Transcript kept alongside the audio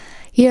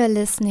You're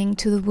listening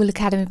to the Wool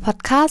Academy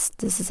podcast.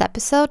 This is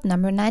episode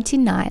number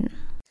 99.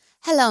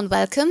 Hello and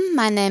welcome.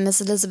 My name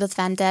is Elizabeth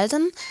Van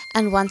Delden,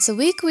 and once a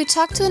week we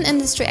talk to an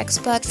industry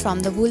expert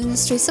from the wool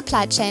industry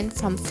supply chain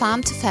from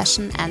farm to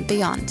fashion and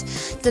beyond,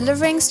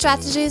 delivering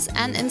strategies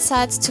and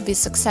insights to be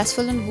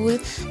successful in wool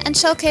and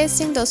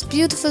showcasing those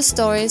beautiful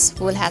stories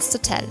wool has to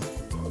tell.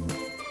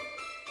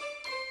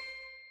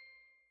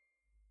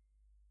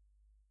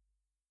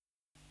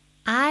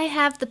 I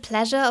have the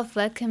pleasure of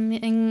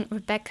welcoming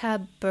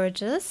Rebecca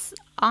Burgess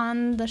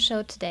on the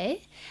show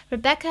today.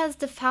 Rebecca is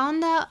the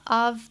founder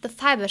of the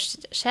Fiber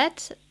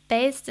Shed,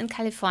 based in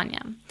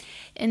California.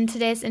 In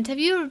today's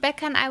interview,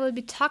 Rebecca and I will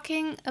be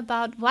talking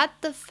about what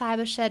the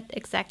Fiber Shed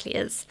exactly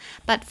is.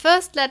 But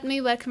first, let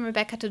me welcome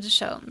Rebecca to the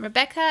show.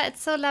 Rebecca,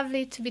 it's so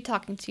lovely to be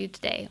talking to you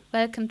today.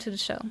 Welcome to the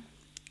show.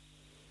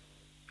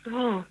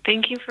 Oh,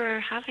 thank you for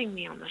having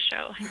me on the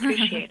show. I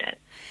appreciate it.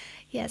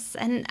 Yes,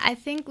 and I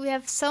think we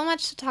have so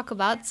much to talk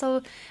about.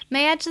 So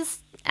may I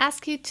just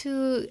ask you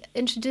to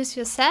introduce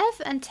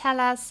yourself and tell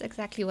us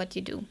exactly what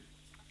you do?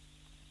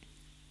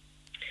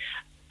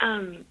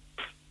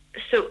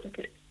 So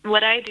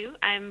what I do,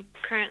 I'm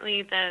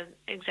currently the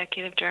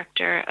executive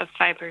director of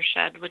Fiber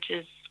Shed, which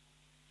is,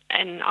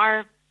 in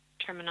our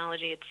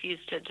terminology, it's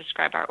used to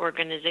describe our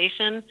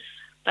organization,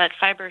 but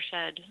Fiber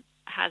Shed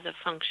has a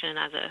function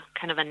as a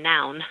kind of a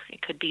noun.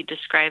 It could be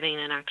describing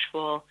an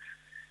actual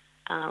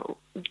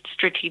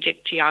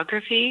strategic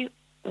geography,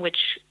 which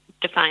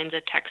defines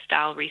a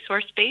textile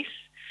resource base.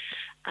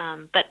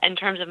 But in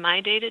terms of my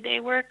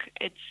day-to-day work,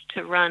 it's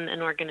to run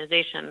an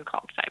organization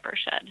called Fiber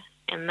Shed,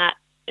 and that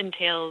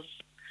entails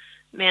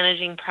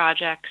managing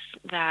projects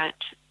that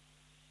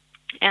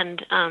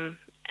and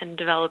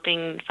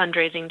developing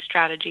fundraising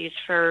strategies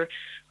for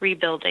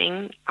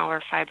rebuilding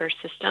our fiber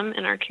system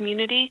in our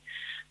community.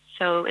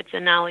 So it's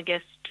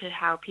analogous to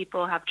how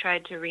people have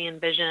tried to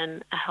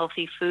re-envision a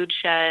healthy food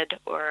shed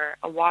or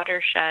a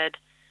watershed.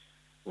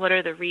 What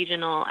are the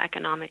regional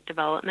economic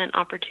development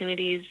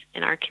opportunities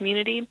in our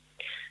community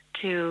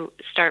to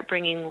start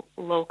bringing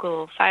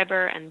local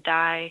fiber and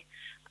dye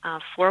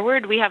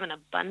forward? We have an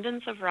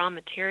abundance of raw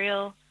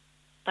material,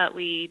 but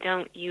we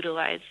don't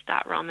utilize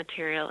that raw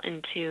material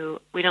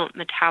we don't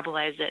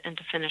metabolize it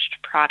into finished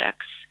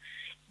products.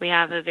 We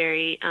have a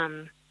very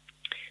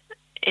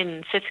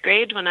in fifth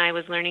grade, when I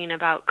was learning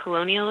about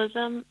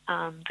colonialism,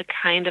 the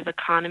kind of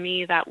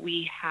economy that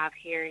we have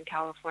here in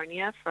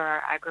California for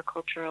our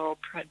agricultural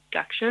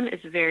production is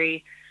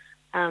very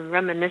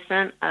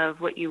reminiscent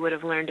of what you would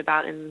have learned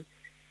about in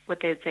what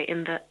they would say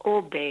in the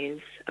old days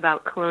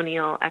about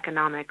colonial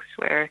economics,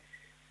 where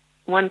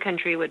one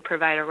country would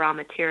provide a raw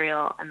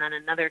material and then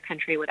another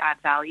country would add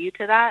value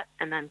to that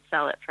and then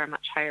sell it for a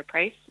much higher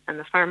price. And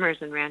the farmers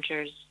and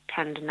ranchers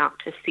tend not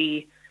to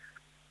see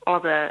all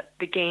the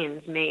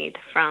gains made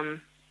from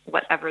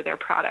whatever their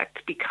product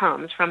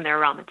becomes from their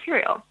raw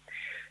material.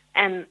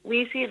 And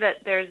we see that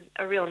there's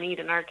a real need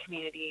in our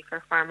community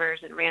for farmers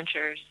and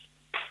ranchers,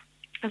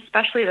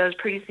 especially those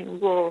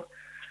producing wool,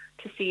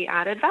 to see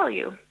added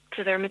value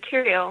to their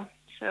material.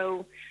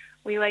 So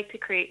we like to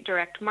create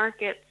direct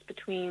markets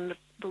between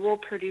the wool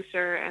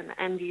producer and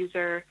the end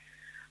user.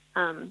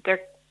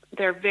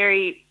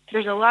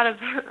 There's a lot of,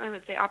 I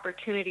would say,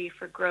 opportunity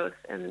for growth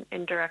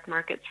in direct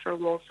markets for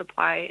wool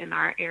supply in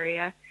our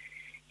area.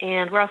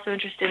 And we're also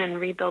interested in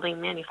rebuilding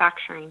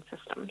manufacturing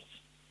systems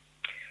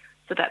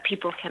so that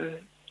people can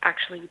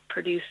actually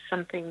produce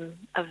something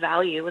of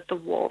value with the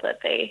wool that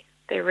they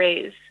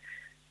raise.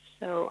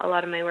 So a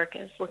lot of my work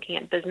is looking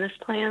at business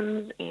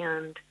plans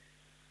and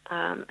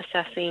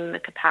assessing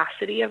the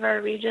capacity of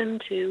our region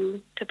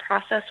to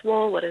process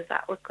wool. What does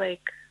that look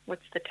like?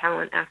 What's the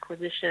talent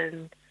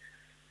acquisition?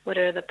 What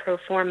are the pro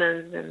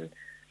formas and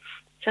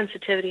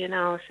sensitivity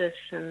analysis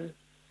and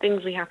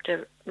things we have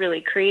to really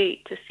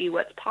create to see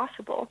what's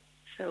possible?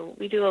 So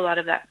we do a lot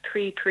of that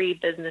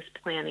pre-business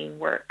planning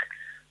work,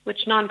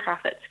 which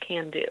nonprofits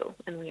can do,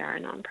 and we are a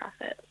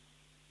nonprofit.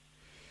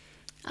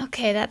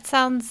 Okay, that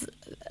sounds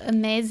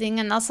amazing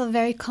and also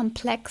very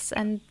complex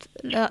and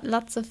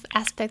lots of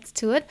aspects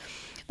to it.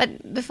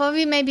 But before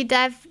we maybe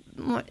dive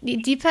more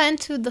deeper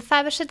into the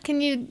Fiber Shed, can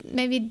you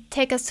maybe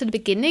take us to the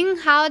beginning?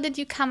 How did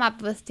you come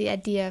up with the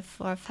idea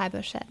for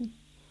Fiber Shed?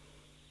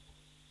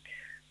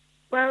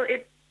 Well,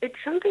 it's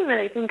something that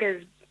I think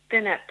has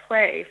been at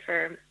play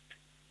for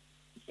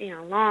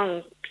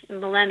long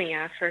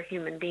millennia for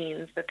human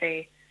beings, that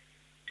they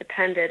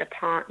depended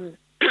upon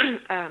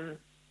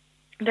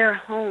their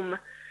home,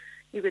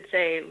 you could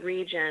say,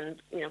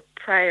 region.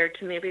 Prior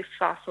to maybe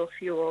fossil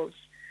fuels,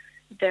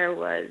 there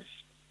was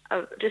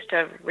just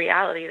a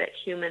reality that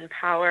human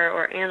power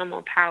or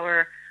animal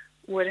power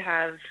would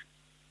have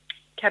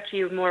kept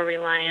you more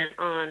reliant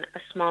on a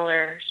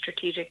smaller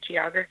strategic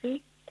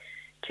geography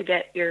to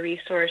get your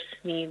resource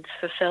needs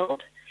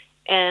fulfilled.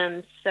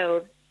 And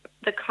so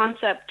the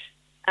concept,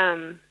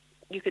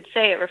 you could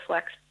say it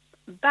reflects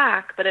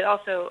back, but it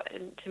also,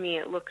 to me,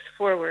 it looks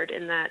forward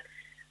in that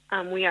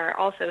we are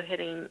also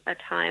hitting a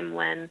time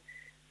when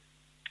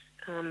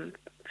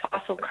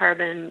fossil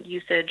carbon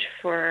usage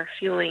for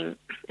fueling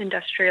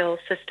industrial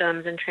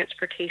systems and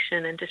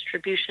transportation and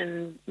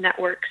distribution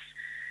networks,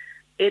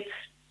 it's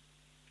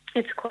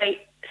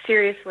quite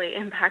seriously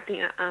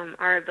impacting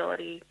our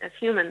ability as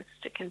humans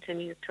to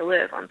continue to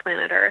live on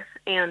planet Earth.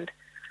 And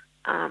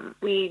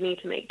we need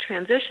to make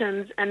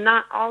transitions, and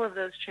not all of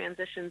those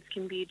transitions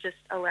can be just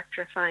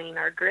electrifying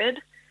our grid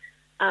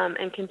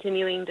and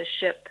continuing to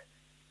ship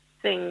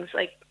things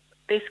like,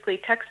 basically,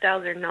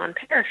 textiles are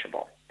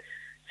non-perishable.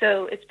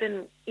 So it's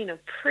been,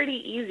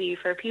 pretty easy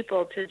for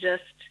people to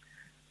just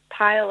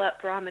pile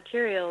up raw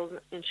materials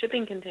in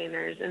shipping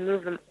containers and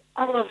move them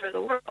all over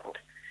the world.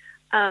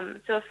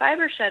 So a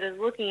fiber shed is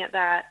looking at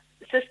that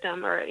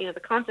system, or, the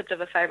concept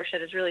of a fiber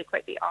shed is really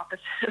quite the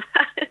opposite of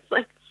that. It's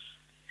like,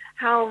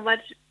 how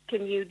much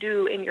can you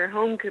do in your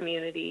home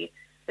community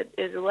that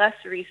is less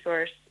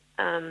resource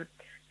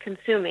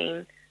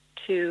consuming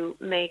to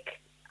make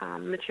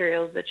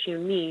materials that you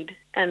need?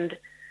 And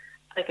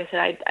like I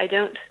said, I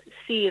don't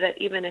see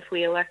that even if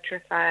we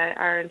electrify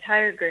our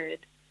entire grid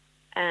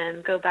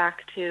and go back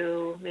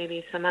to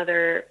maybe some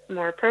other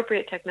more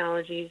appropriate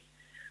technologies,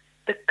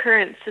 the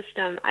current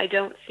system, I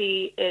don't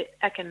see it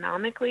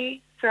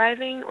economically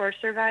thriving or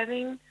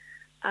surviving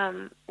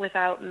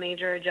without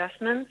major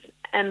adjustments.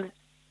 And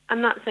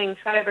I'm not saying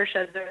fiber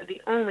sheds are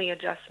the only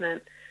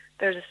adjustment.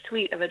 There's a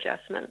suite of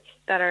adjustments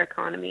that our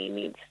economy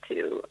needs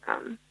to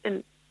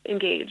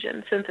engage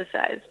and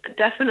synthesize. But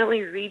definitely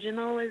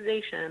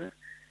regionalization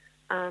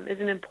is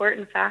an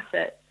important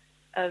facet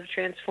of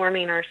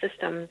transforming our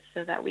systems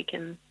so that we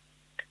can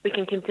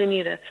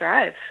continue to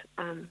thrive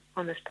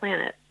on this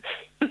planet.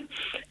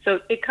 So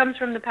it comes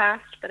from the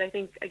past, but I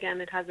think,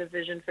 again, it has a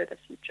vision for the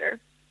future.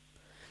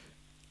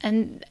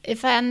 And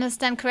if I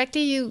understand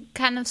correctly, you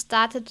kind of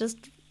started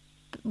just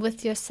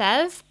with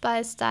yourself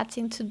by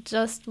starting to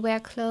just wear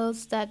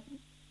clothes that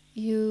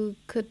you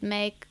could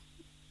make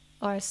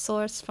or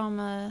source from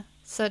a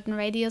certain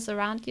radius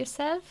around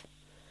yourself?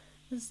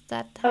 Is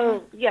that how?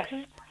 Oh, yes.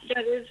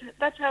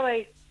 That's how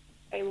I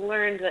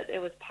learned that it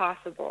was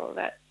possible,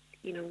 that,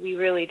 we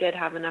really did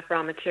have enough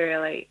raw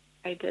material.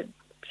 I did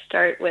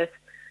start with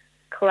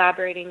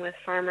collaborating with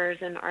farmers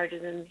and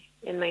artisans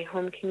in my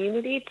home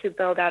community to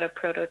build out a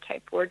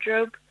prototype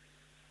wardrobe.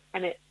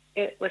 And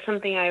it was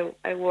something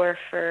I wore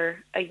for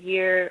a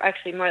year,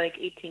 actually more like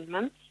 18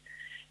 months.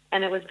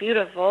 And it was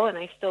beautiful, and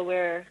I still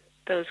wear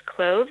those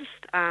clothes.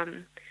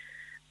 And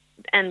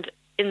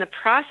in the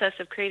process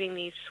of creating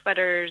these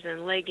sweaters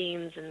and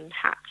leggings and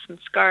hats and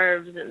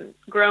scarves and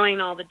growing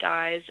all the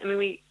dyes,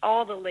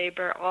 all the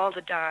labor, all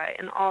the dye,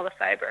 and all the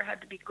fiber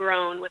had to be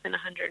grown within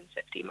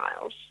 150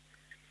 miles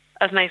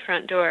of my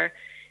front door.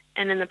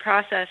 And in the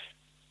process,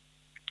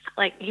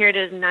 like, here it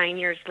is 9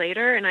 years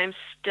later, and I'm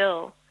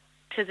still,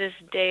 to this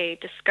day,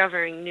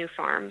 discovering new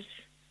farms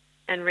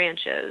and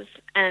ranches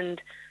and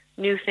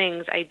new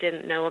things I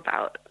didn't know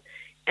about.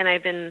 And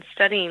I've been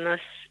studying this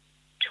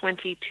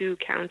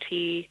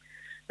 22-county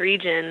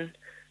region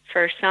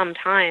for some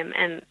time,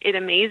 and it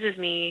amazes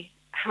me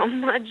how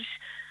much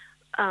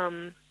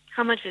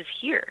is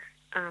here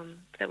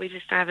that we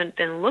just haven't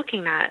been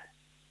looking at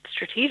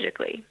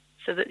strategically.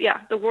 So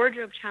the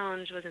wardrobe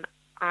challenge was an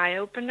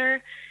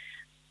eye-opener,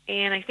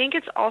 and I think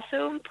it's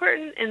also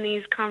important in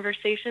these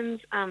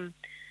conversations.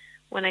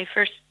 When I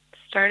first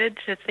started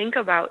to think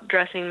about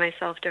dressing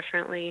myself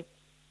differently,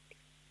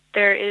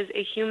 there is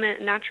a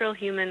natural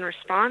human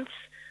response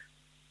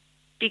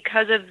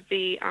because of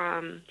the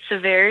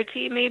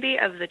severity, maybe,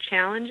 of the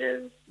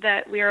challenges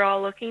that we are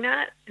all looking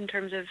at in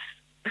terms of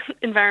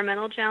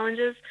environmental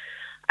challenges.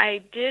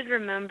 I did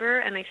remember,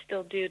 and I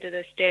still do to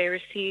this day,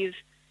 receive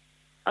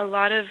a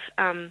lot of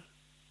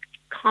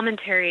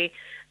commentary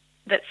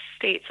that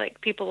states,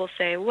 like, people will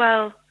say,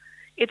 well,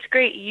 it's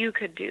great you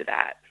could do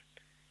that,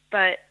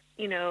 but,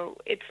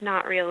 it's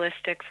not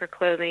realistic for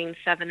clothing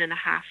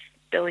 7.5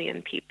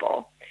 billion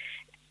people.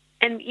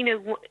 And,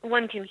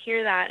 one can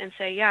hear that and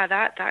say, yeah,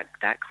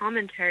 that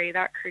commentary,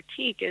 that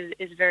critique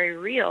is very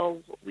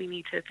real. We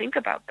need to think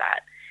about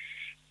that.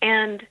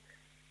 And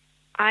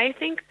I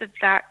think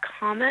that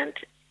comment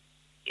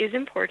is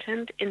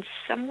important in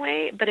some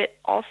way, but it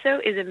also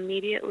is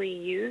immediately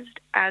used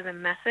as a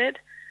method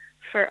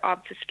for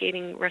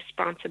obfuscating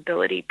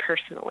responsibility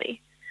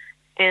personally.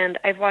 And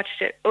I've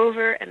watched it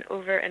over and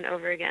over and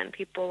over again.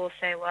 People will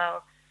say,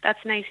 well,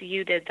 that's nice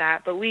you did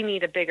that, but we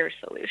need a bigger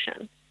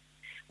solution.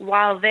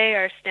 While they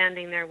are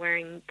standing there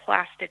wearing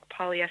plastic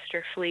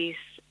polyester fleece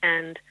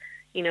and,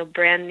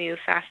 brand new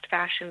fast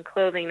fashion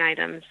clothing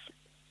items,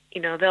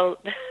 they'll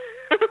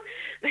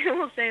they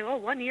will say, well,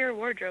 1 year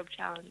wardrobe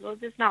challenge. Well,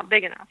 it's just not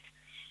big enough.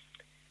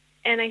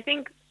 And I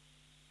think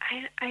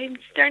I'm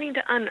starting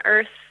to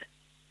unearth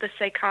the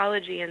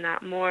psychology in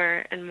that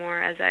more and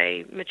more as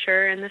I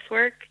mature in this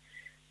work,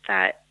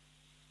 that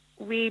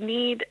we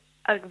need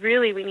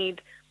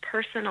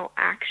personal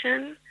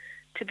action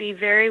to be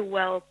very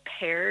well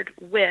paired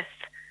with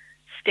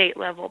state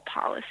level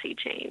policy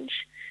change.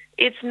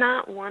 It's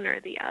not one or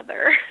the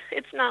other.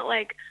 It's not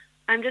like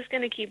I'm just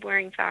going to keep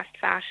wearing fast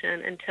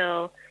fashion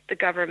until the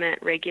government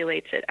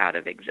regulates it out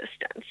of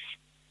existence.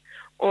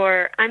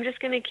 or I'm just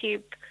going to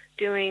keep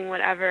doing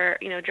whatever,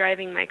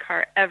 driving my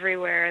car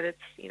everywhere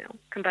that's,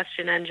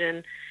 combustion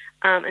engine,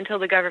 until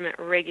the government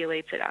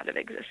regulates it out of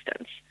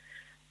existence.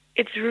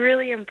 It's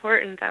really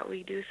important that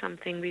we do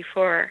something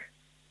before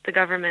the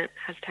government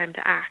has time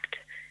to act.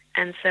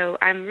 And so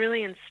I'm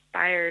really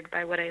inspired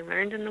by what I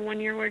learned in the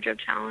 1-year wardrobe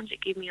challenge.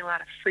 It gave me a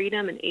lot of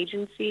freedom and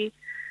agency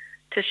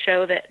to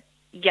show that,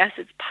 yes,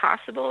 it's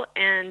possible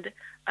and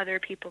other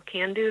people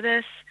can do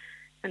this.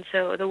 And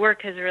so the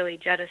work has really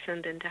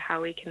jettisoned into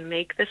how we can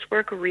make this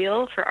work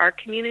real for our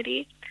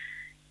community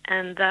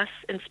and thus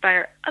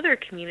inspire other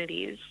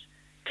communities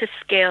to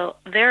scale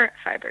their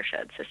fiber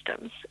shed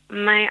systems.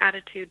 My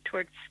attitude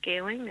towards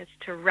scaling is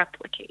to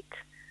replicate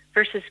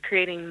versus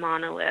creating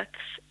monoliths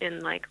in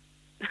like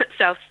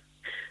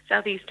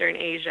Southeastern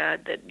Asia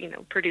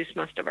that, produce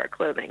most of our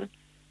clothing.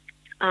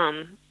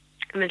 I'm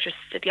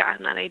interested,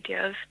 in that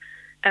idea of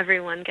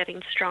everyone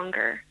getting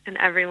stronger and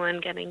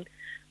everyone getting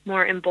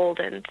more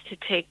emboldened to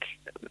take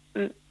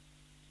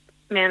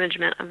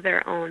management of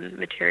their own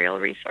material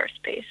resource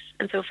base.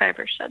 And so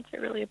fiber sheds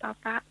are really about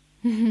that.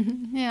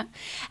 Yeah.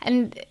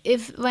 And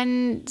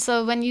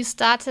when you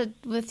started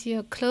with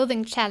your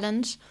clothing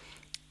challenge,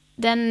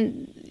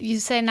 then you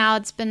say now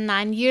it's been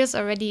 9 years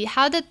already.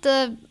 How did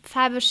the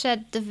fiber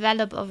shed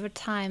develop over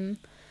time?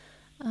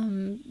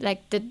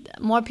 Did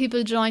more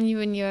people join you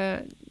in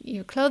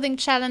your clothing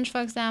challenge,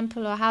 for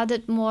example, or how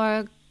did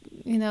more,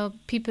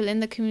 people in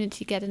the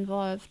community get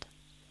involved?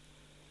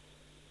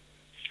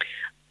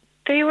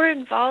 They were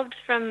involved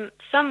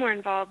some were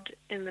involved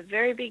in the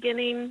very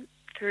beginning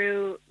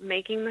through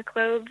making the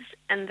clothes,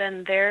 and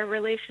then their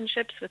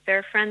relationships with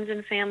their friends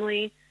and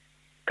family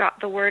got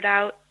the word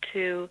out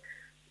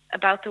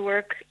about the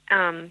work.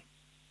 And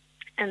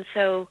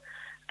so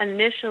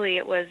initially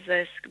it was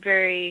this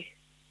very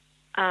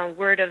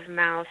word of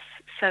mouth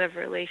set of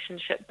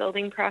relationship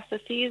building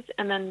processes.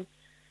 And then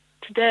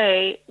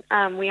today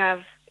we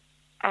have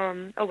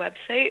a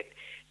website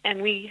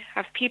and we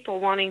have people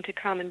wanting to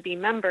come and be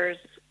members.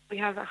 We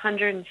have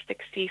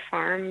 160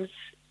 farms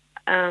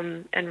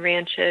and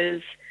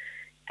ranches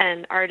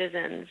and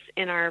artisans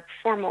in our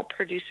formal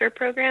producer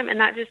program. And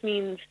that just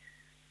means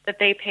that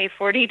they pay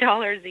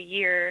 $40 a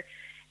year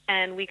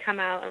and we come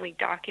out and we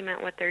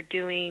document what they're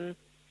doing.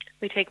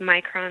 We take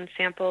micron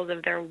samples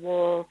of their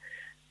wool.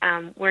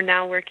 We're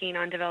now working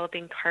on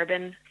developing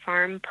carbon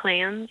farm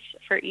plans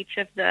for each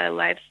of the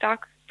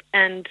livestock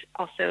and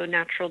also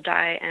natural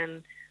dye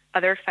and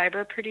other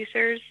fiber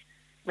producers,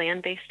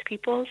 land-based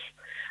peoples.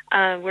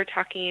 We're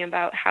talking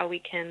about how we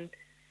can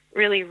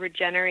really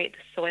regenerate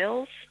the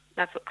soils.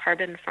 That's what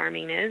carbon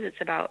farming is.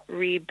 It's about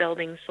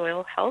rebuilding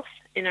soil health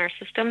in our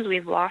systems.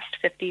 We've lost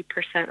 50%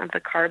 of the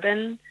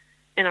carbon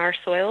in our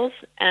soils,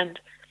 and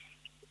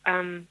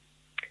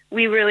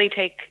we really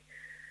take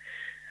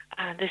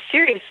this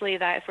seriously,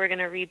 that if we're going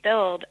to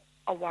rebuild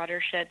a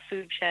watershed,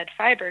 food shed,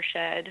 fiber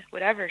shed,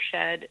 whatever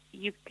shed,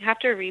 you have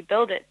to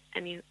rebuild it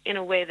in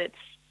a way that's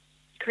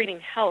creating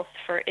health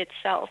for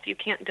itself. You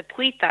can't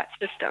deplete that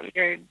system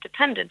you're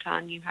dependent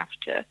on. You have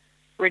to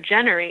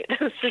regenerate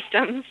those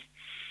systems.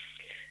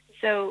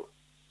 So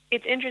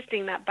it's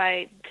interesting that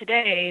by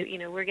today,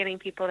 we're getting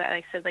people that,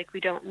 like I said, we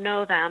don't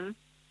know them,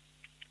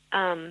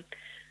 and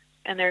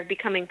they're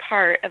becoming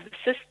part of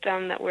the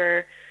system that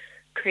we're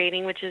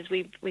creating, which is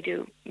we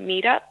do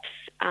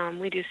meetups,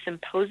 we do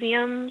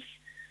symposiums,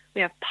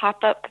 we have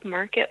pop-up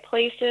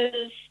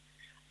marketplaces,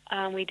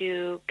 we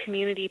do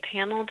community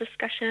panel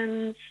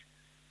discussions.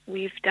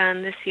 We've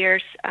done this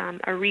year's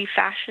a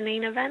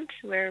refashioning event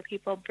where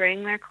people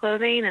bring their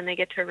clothing and they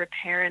get to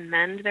repair and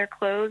mend their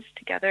clothes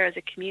together as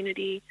a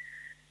community.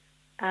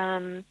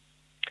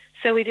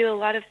 So we do a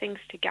lot of things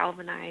to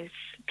galvanize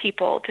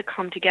people to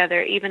come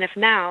together, even if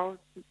now,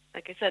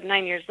 like I said,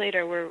 9 years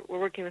later, we're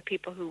working with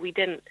people who we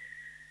don't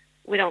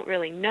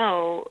really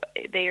know.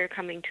 They are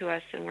coming to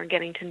us and we're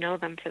getting to know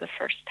them for the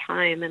first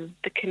time, and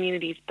the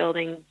community's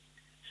building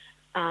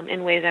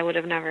in ways I would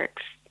have never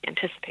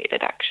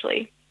anticipated,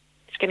 actually.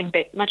 It's getting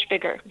much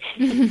bigger.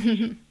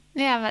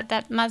 Yeah, but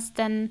that must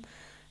then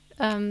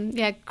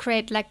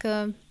create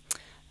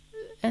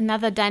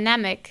another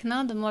dynamic,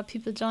 no? The more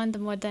people join, the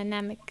more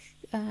dynamic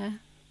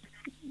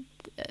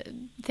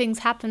things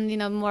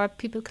happen, more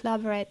people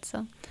collaborate, so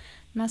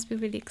it must be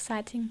really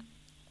exciting.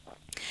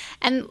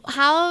 And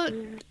how,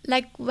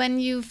 when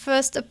you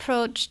first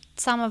approached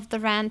some of the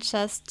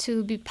ranchers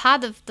to be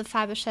part of the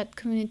fiber shed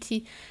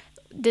community,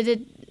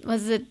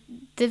 was it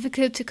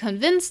difficult to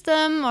convince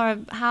them, or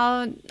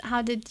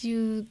how did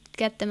you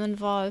get them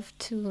involved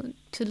to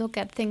look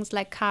at things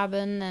like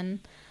carbon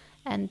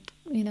and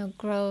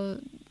grow,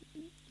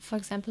 for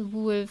example,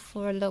 wool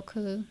for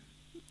local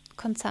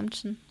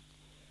consumption?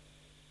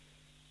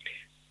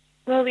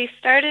 Well, we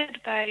started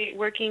by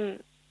working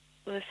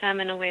with them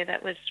in a way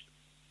that was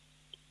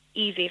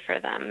easy for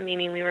them,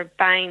 meaning we were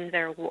buying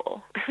their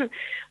wool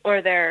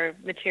or their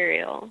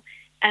material,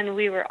 and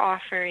we were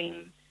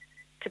offering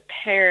to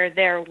pair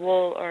their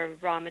wool or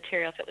raw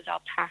material, if it was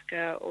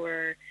alpaca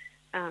or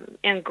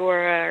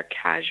Angora or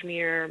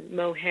cashmere,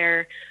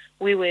 mohair.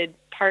 We would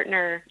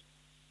partner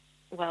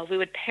we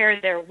would pair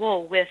their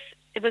wool with,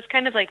 it was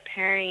kind of like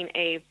pairing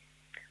a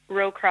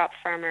row crop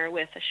farmer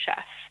with a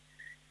chef,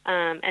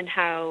 and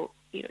how,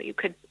 you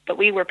could, but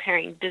we were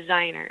pairing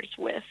designers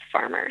with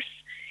farmers.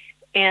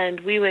 And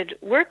we would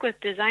work with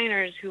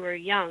designers who were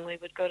young. We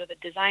would go to the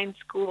design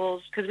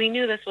schools because we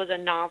knew this was a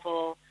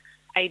novel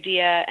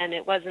idea, and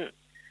it wasn't,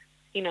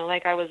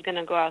 like I was going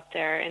to go out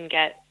there and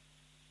get,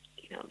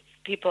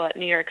 people at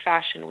New York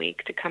Fashion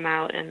Week to come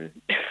out and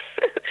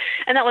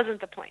and that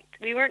wasn't the point.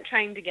 We weren't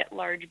trying to get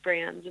large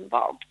brands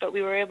involved, but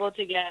we were able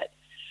to get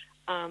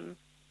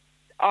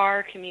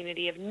our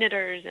community of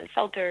knitters and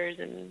felters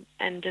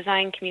and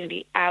design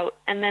community out.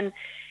 And then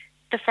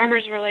the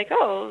farmers were like,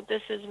 oh,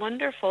 this is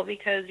wonderful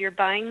because you're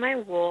buying my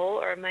wool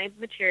or my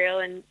material,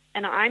 and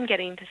I'm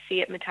getting to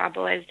see it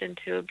metabolized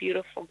into a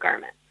beautiful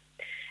garment.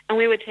 And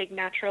we would take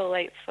natural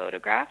light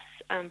photographs,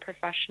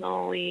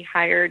 professionally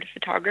hired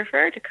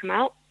photographer to come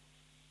out.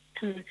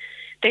 And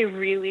they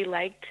really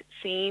liked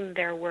seeing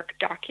their work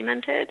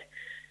documented.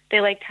 They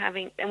liked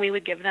having, and we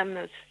would give them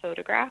those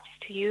photographs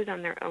to use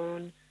on their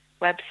own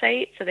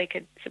website so they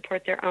could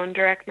support their own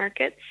direct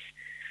markets.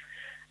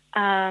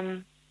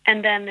 And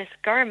then this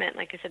garment,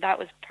 like I said, that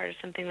was part of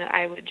something that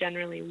I would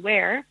generally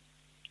wear.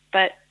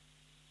 But,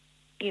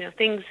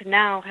 things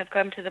now have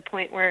come to the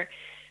point where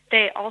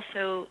they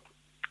also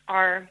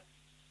are,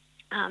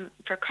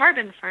 for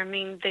carbon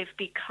farming, they've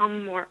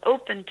become more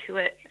open to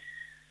it.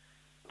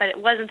 But it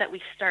wasn't that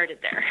we started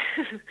there.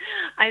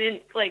 I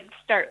didn't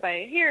start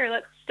by, here,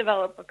 let's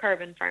develop a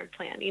carbon farm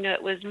plan.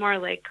 It was more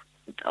like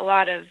a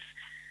lot of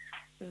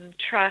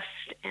trust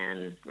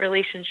and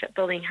relationship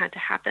building had to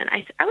happen.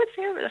 I would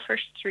say over the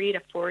first 3 to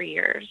 4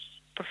 years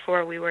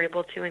before we were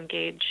able to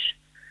engage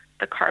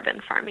the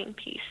carbon farming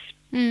piece.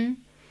 Mm.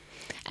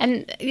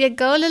 And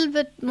go a little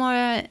bit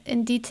more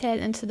in detail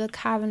into the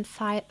carbon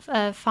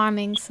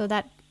farming so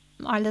that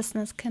our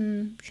listeners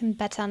can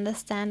better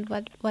understand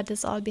what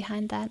is all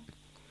behind that.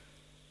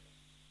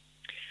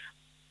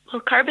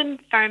 Well, carbon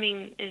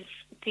farming is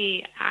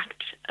the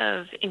act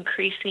of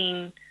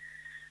increasing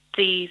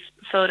the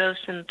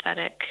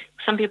photosynthetic,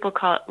 some people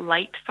call it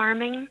light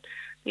farming,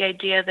 the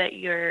idea that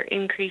you're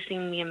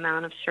increasing the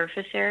amount of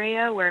surface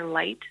area where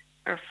light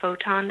or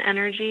photon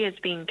energy is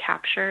being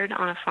captured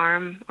on a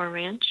farm or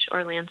ranch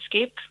or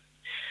landscape.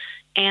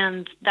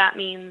 And that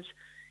means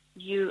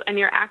you're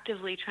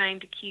actively trying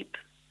to keep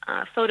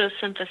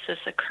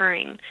photosynthesis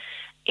occurring.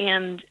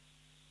 And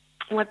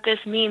what this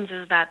means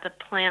is that the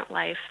plant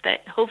life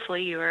that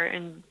hopefully you are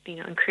in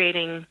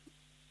creating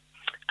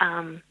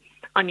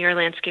on your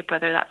landscape,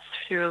 whether that's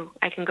through,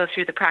 I can go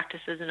through the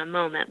practices in a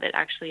moment that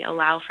actually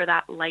allow for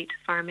that light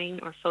farming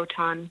or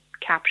photon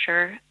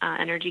capture,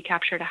 energy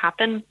capture to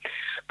happen.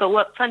 But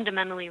what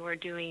fundamentally we're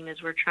doing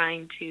is we're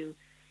trying to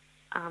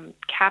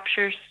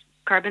capture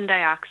carbon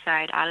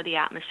dioxide out of the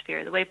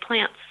atmosphere the way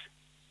plants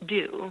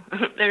do.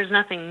 There's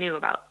nothing new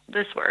about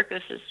this work.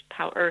 This is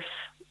how Earth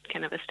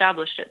kind of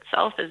established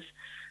itself as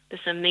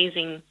this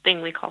amazing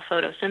thing we call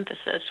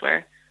photosynthesis,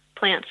 where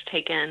plants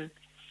take in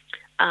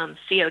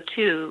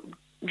CO2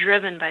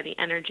 driven by the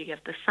energy of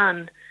the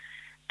sun,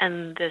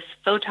 and this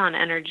photon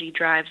energy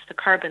drives the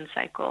carbon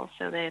cycle.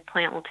 So the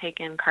plant will take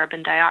in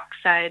carbon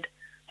dioxide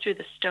through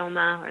the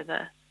stoma, or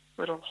the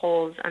little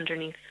holes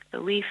underneath the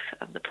leaf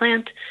of the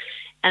plant,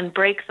 and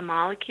break the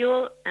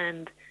molecule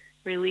and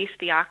release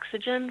the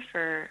oxygen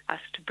for us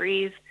to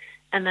breathe,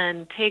 and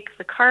then take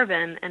the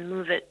carbon and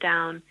move it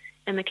down.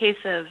 In the case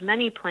of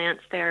many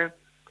plants, they're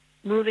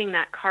moving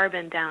that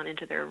carbon down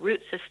into their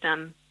root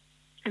system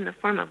in the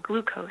form of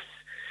glucose.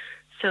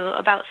 So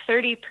about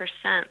 30%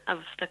 of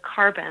the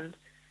carbon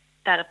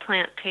that a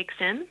plant takes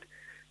in,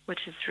 which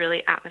is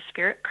really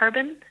atmospheric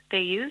carbon they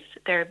use,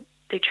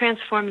 they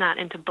transform that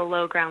into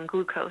below ground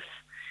glucose.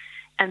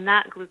 And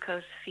that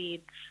glucose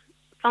feeds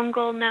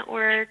fungal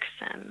networks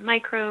and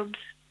microbes.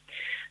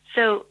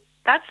 So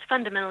that's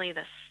fundamentally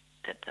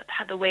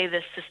the way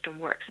this system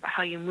works, about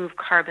how you move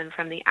carbon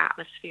from the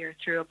atmosphere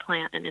through a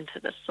plant and into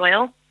the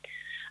soil.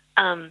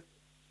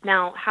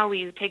 Now, how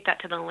we take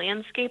that to the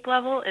landscape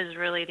level is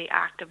really the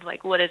act of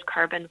what does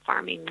carbon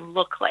farming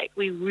look like?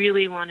 We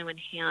really want to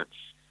enhance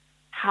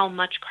how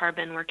much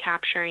carbon we're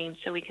capturing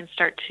so we can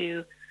start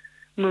to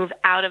move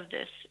out of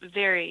this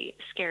very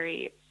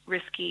scary,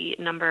 risky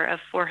number of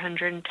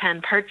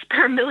 410 parts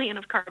per million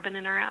of carbon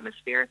in our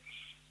atmosphere.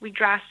 We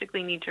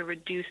drastically need to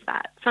reduce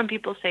that. Some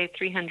people say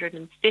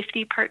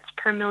 350 parts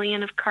per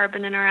million of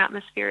carbon in our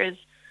atmosphere is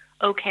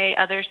okay.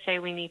 Others say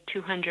we need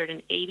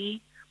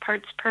 280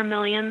 parts per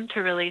million to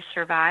really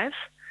survive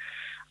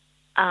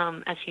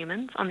as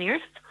humans on the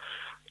earth.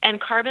 And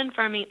carbon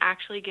farming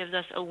actually gives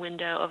us a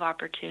window of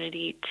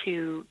opportunity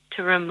to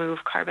remove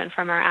carbon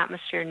from our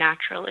atmosphere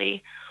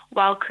naturally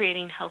while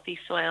creating healthy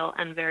soil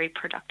and very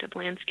productive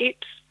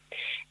landscapes.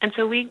 And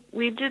so we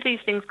do these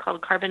things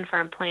called carbon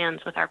farm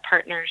plans with our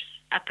partners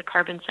at the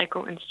Carbon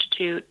Cycle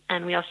Institute,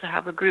 and we also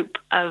have a group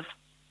of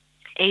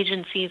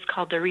agencies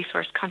called the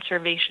Resource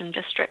Conservation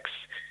Districts.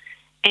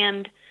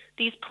 And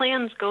these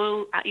plans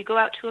you go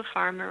out to a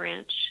farm or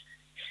ranch,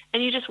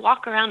 And you just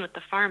walk around with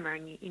the farmer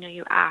and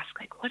you ask,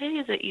 like, what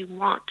is it you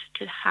want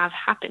to have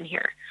happen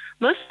here?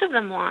 Most of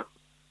them want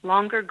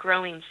longer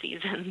growing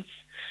seasons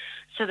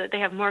so that they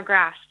have more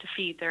grass to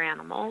feed their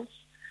animals.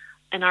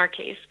 In our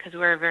case, because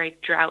we're a very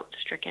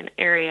drought-stricken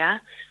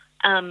area,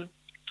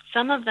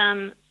 some of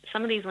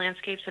these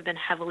landscapes have been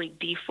heavily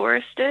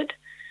deforested.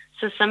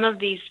 So some of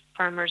these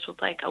farmers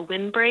would like a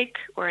windbreak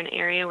or an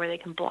area where they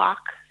can block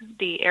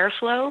the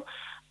airflow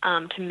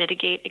to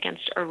mitigate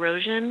against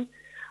erosion.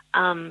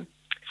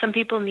 Some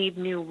people need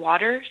new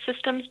water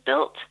systems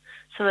built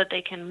so that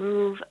they can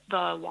move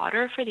the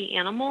water for the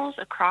animals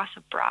across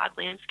a broad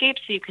landscape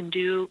so you can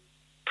do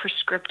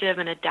prescriptive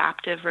and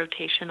adaptive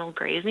rotational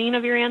grazing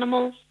of your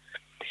animals.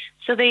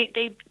 So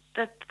the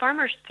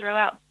farmers throw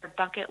out their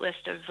bucket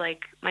list of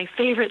like my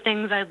favorite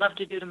things I'd love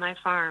to do to my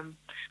farm.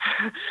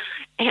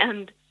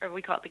 Or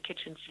we call it the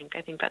kitchen sink.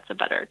 I think that's a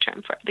better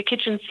term for it. The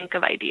kitchen sink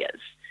of ideas.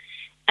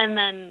 And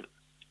then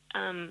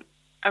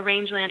a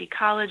rangeland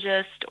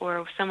ecologist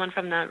or someone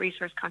from the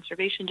Resource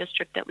Conservation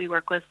District that we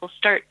work with will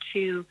start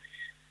to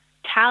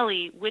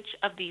tally which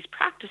of these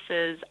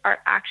practices are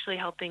actually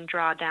helping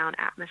draw down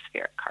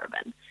atmospheric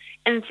carbon.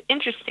 And it's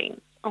interesting.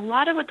 A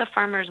lot of what the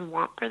farmers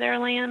want for their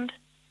land,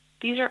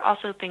 these are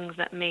also things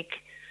that make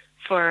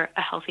for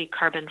a healthy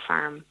carbon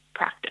farm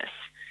practice.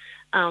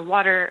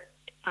 Water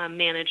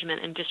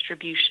management and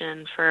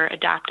distribution for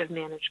adaptive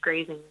managed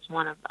grazing is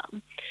one of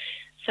them.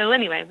 So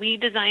anyway, we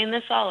designed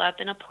this all up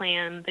in a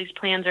plan. These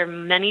plans are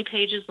many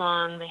pages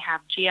long. They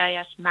have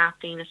GIS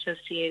mapping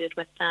associated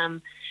with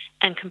them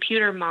and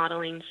computer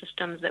modeling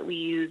systems that we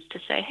use to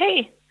say,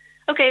 hey,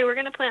 okay, we're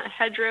going to plant a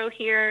hedgerow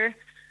here.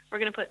 We're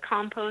going to put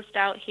compost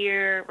out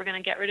here. We're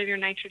going to get rid of your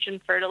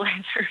nitrogen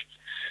fertilizers.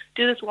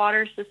 Do this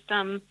water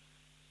system.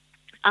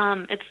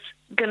 It's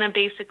going to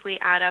basically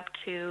add up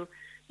to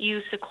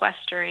you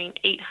sequestering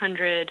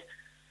 800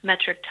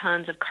 metric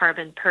tons of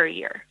carbon per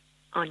year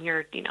on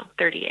your,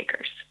 30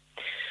 acres.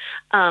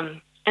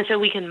 And so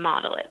we can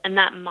model it. And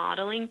that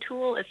modeling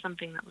tool is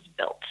something that was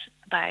built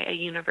by a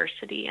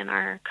university in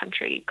our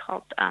country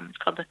called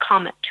the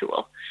COMET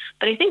tool.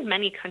 But I think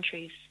many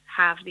countries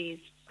have these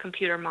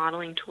computer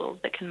modeling tools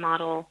that can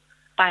model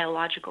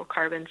biological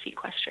carbon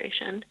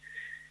sequestration.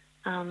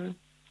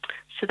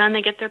 So then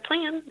they get their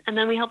plan, and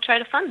then we help try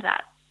to fund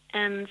that.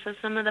 And so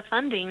some of the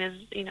funding is,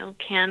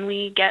 can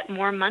we get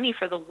more money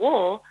for the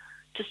wool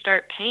to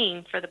start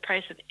paying for the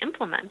price of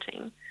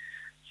implementing?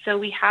 So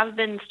we have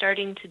been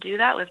starting to do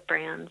that with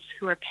brands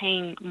who are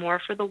paying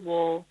more for the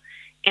wool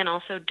and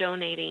also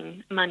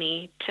donating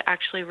money to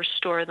actually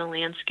restore the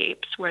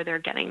landscapes where they're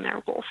getting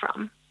their wool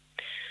from.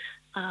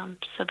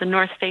 So the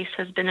North Face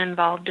has been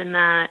involved in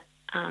that.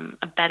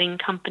 A bedding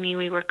company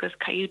we work with,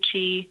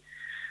 Cayuchi,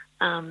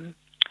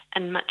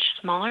 and much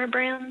smaller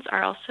brands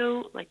are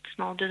also, like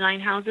small design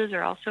houses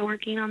are also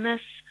working on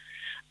this.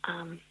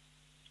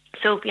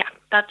 So yeah,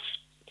 that's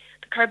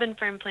the carbon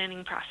farm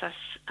planning process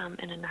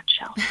in a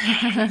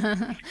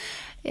nutshell.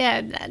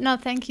 Yeah, no,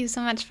 thank you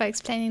so much for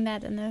explaining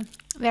that in a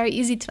very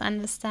easy to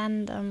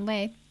understand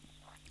way.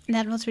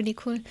 That was really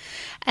cool.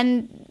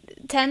 And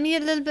tell me a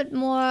little bit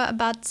more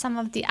about some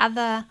of the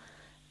other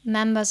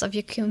members of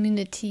your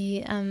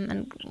community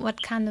and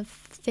what kind of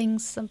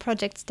things and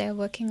projects they're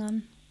working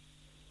on.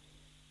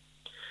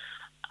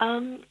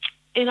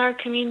 In our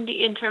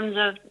community, in terms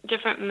of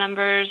different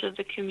members of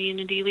the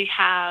community, we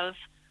have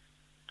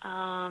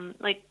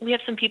we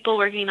have some people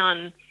working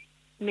on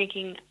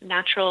making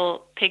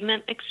natural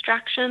pigment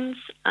extractions,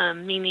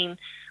 meaning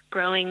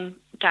growing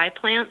dye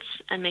plants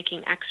and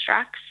making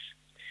extracts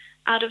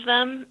out of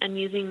them and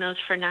using those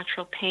for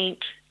natural paint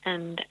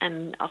and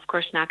of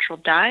course natural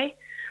dye.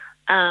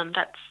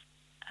 That's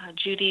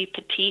Judy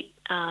Petit.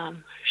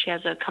 She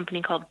has a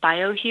company called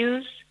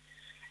BioHues,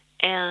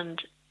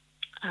 and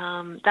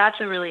that's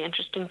a really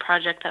interesting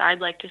project that I'd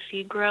like to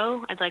see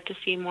grow. I'd like to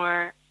see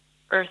more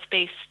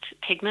earth-based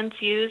pigments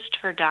used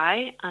for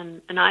dye,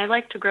 and I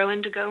like to grow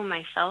indigo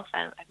myself.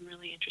 I'm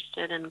really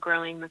interested in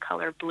growing the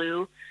color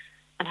blue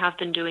and have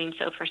been doing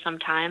so for some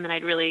time, and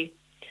I'd really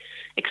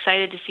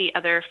excited to see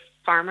other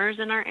farmers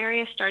in our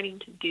area starting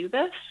to do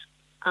this.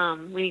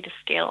 We need to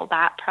scale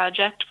that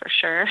project for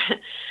sure.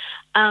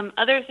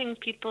 Other things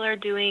people are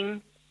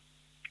doing,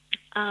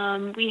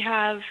 we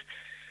have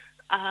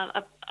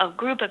a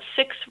group of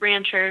 6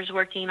 ranchers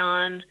working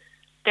on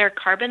their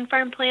carbon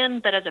farm plan,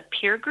 but as a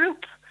peer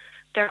group.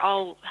 They're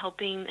all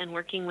helping and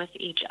working with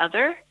each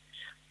other.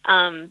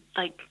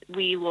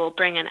 We will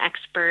bring an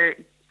expert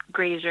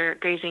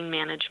grazing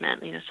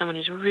management, someone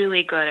who's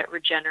really good at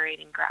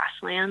regenerating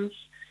grasslands,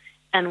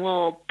 and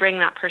we'll bring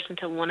that person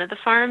to one of the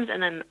farms,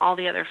 and then all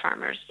the other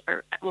farmers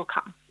will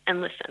come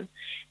and listen,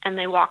 and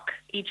they walk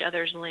each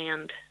other's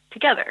land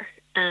together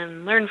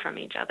and learn from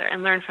each other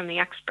and learn from the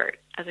expert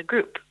as a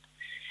group.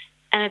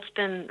 And it's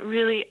been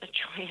really a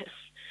joyous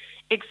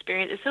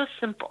experience. It's so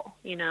simple,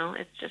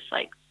 it's just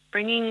like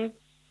bringing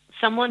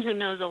someone who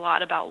knows a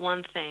lot about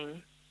one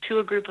thing to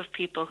a group of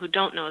people who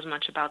don't know as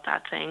much about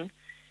that thing,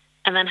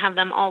 and then have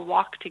them all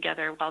walk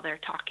together while they're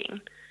talking.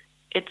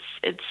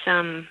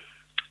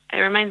 it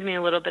reminds me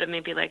a little bit of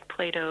maybe like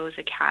Plato's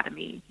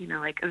Academy,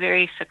 like a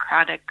very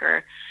Socratic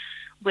or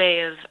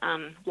way of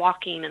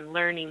walking and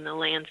learning the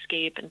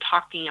landscape and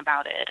talking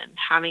about it and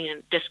having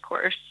a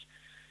discourse.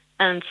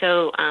 And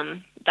so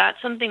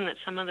that's something that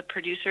some of the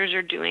producers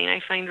are doing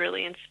I find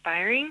really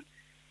inspiring.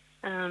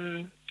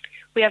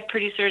 We have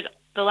producers.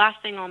 The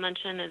last thing I'll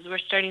mention is we're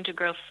starting to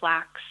grow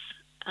flax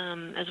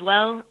as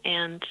well,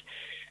 and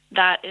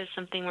that is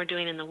something we're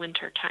doing in the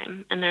winter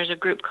time. And there's a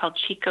group called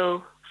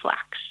Chico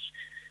Flax,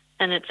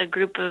 and it's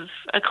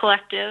a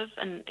collective,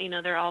 and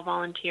they're all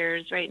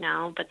volunteers right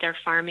now, but they're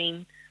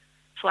farming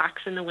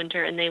flax in the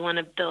winter, and they want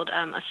to build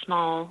a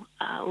small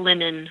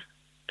linen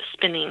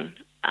spinning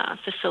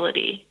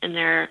facility in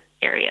their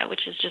area,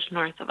 which is just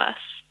north of us.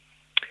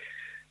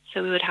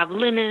 So we would have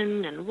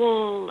linen and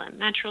wool and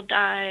natural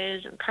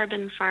dyes and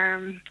carbon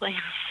farm plants,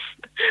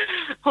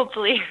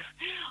 hopefully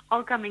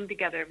all coming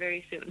together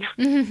very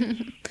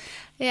soon.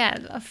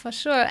 Yeah, for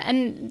sure.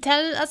 And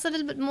tell us a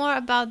little bit more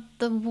about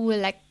the wool,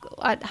 like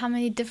how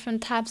many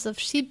different types of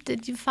sheep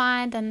did you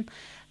find, and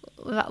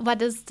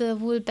what is the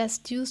wool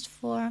best used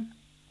for?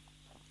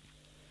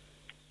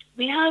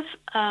 We have,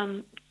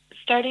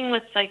 starting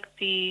with like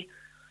the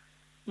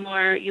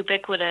more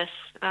ubiquitous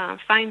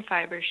fine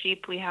fiber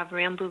sheep, we have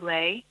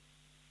Rambouillet.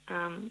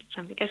 I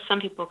guess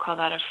some people call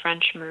that a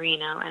French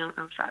merino. I don't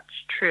know if that's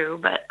true,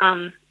 but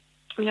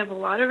we have a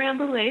lot of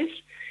Rambouillets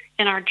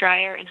in our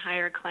drier and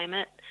higher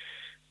climate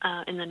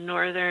in the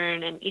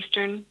northern and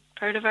eastern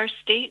part of our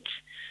state.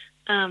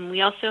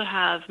 We also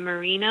have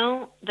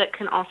merino that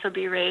can also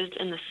be raised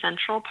in the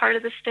central part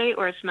of the state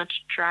where it's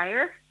much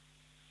drier.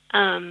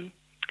 And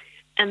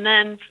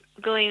then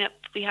going up,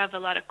 we have a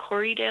lot of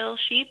Corriedale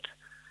sheep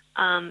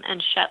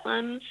and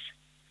Shetlands.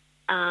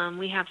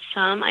 We have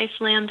some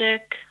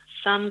Icelandic,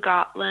 some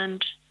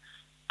Gotland,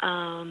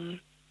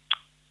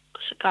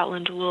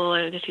 Gotland wool, or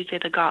I guess you'd say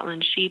the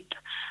Gotland sheep.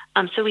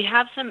 So we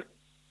have some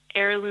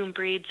heirloom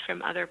breeds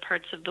from other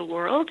parts of the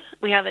world.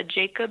 We have a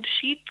Jacob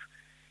sheep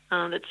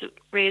that's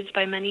raised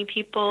by many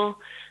people.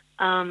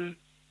 And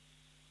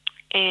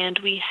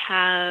we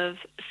have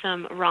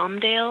some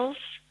Romdales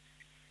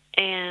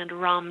and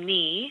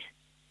Romney.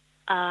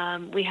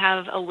 We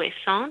have a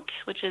Ouessant,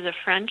 which is a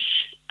French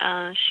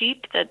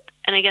sheep that,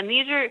 and again,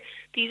 these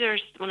are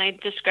when I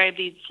describe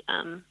these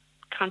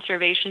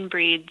conservation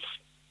breeds,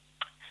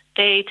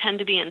 they tend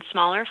to be in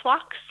smaller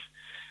flocks,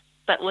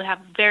 but we'll have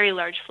very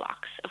large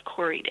flocks of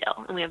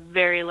Corriedale, and we have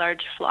very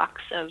large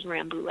flocks of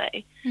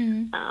Rambouillet.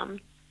 Mm-hmm.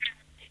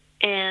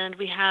 And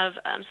we have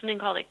something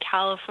called a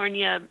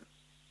California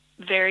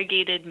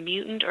variegated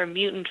mutant or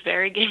mutant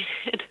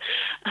variegated.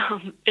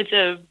 It's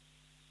a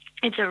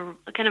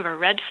kind of a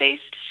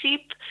red-faced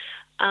sheep,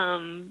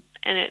 and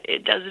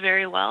it does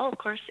very well, of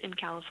course, in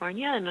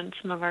California and in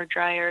some of our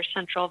drier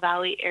Central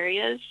Valley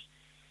areas.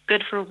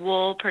 Good for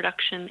wool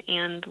production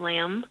and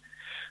lamb.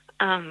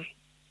 And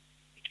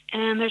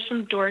there's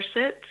some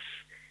Dorsets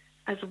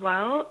as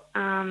well.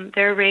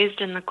 They're raised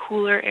in the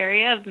cooler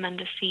area of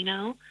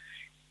Mendocino.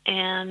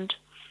 And,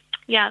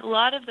 yeah, a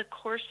lot of the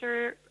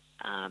coarser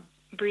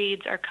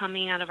breeds are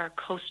coming out of our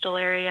coastal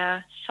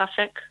area,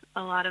 Suffolk.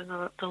 A lot of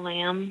the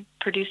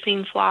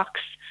lamb-producing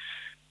flocks,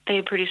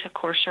 they produce a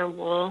coarser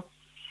wool.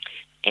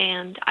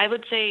 And I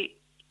would say,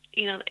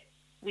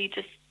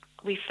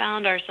 we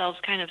found ourselves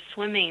kind of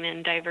swimming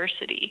in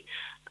diversity.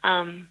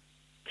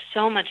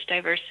 So much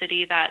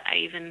diversity that I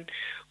even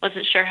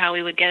wasn't sure how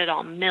we would get it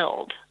all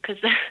milled,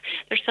 because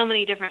there's so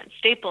many different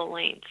staple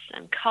lengths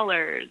and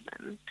colors,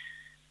 and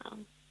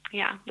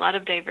a lot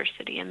of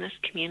diversity in this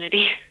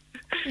community.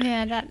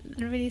 Yeah, that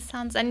really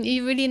sounds, and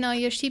you really know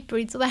your sheep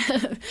breeds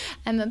well.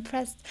 I'm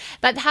impressed.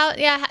 But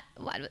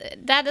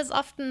that is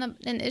often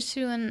an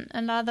issue in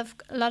a lot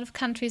of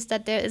countries,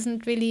 that there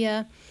isn't really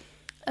a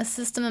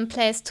system in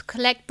place to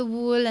collect the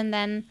wool and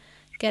then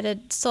get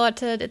it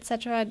sorted,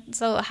 etc.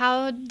 So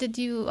how did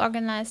you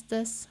organize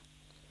this?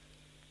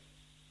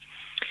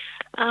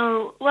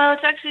 Oh, well,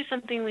 it's actually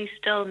something we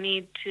still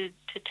need to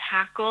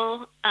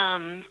tackle.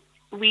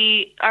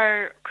 We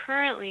are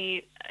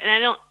currently, and I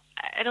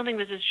don't think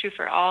this is true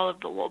for all of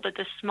the wool, but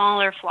the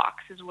smaller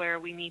flocks is where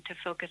we need to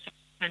focus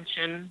our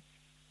attention.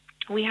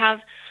 We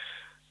have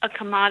a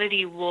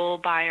commodity wool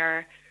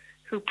buyer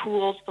who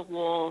pools the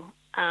wool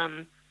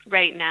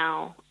right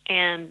now,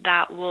 and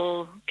that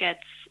wool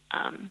gets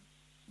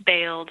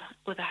baled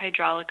with a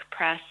hydraulic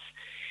press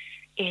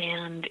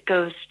and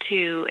goes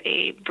to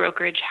a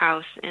brokerage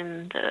house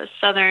in the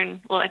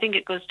I think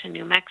it goes to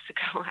New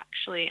Mexico,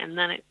 actually, and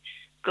then it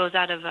goes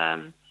out of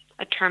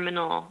a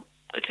terminal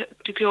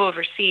to go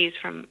overseas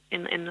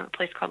in a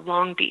place called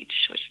Long Beach,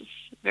 which is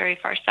very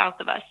far south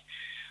of us.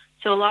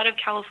 So a lot of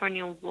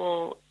California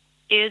wool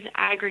is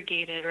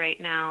aggregated right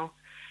now,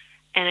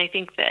 and I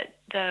think that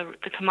the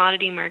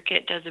commodity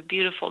market does a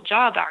beautiful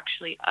job,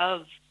 actually,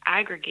 of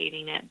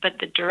aggregating it. But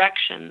the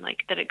direction,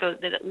 like that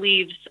it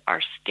leaves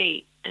our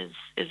state, is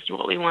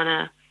what we want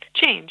to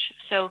change.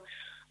 So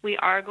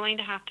we're going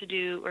to have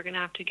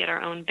to get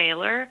our own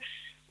baler,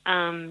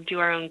 do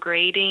our own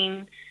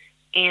grading,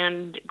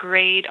 and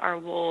grade our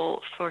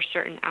wool for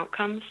certain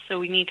outcomes. So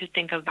we need to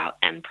think about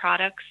end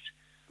products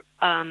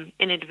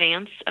in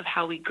advance of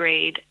how we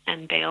grade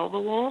and bale the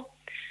wool.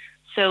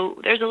 So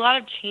there's a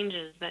lot of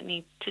changes that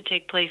need to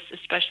take place,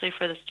 especially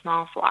for the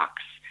small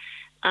flocks.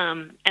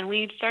 And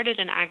we started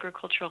an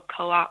agricultural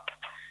co-op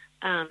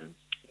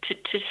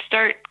to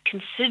start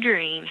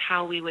considering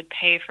how we would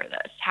pay for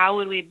this. How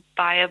would we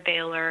buy a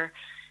baler?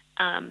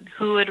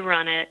 Who would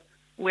run it?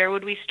 Where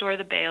would we store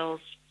the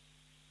bales?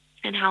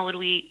 And how would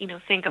we,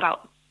 think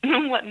about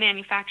what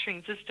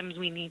manufacturing systems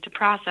we need to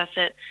process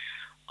it?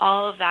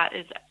 All of that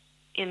is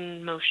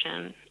in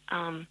motion.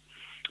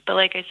 But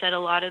like I said, a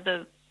lot of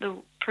the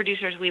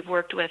producers we've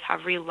worked with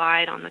have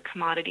relied on the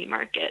commodity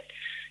market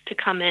to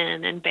come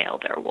in and bale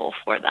their wool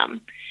for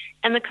them.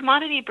 And the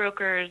commodity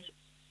brokers,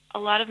 a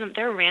lot of them,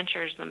 they're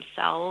ranchers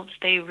themselves.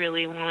 They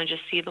really want to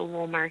just see the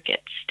wool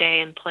market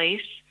stay in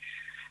place.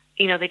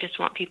 They just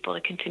want people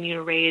to continue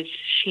to raise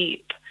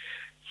sheep.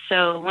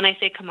 So when I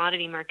say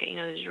commodity market,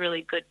 there's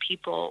really good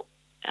people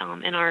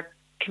in our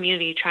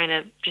community trying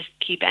to just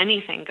keep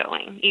anything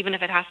going, even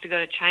if it has to go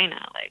to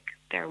China. Like,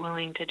 they're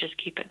willing to just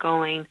keep it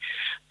going.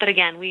 But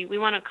again, we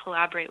want to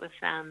collaborate with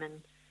them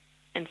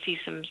and see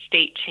some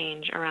state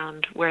change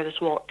around where this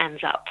wool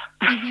ends up.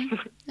 Mm-hmm.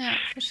 Yeah,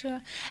 for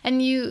sure.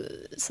 And you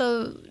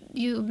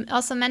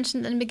also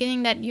mentioned in the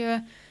beginning that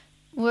you're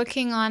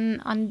working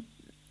on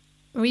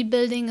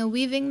rebuilding a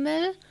weaving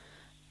mill.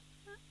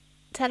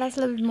 Tell us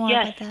a little bit more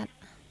about that.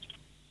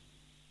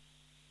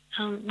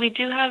 We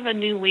do have a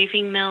new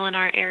weaving mill in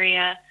our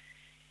area,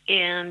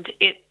 and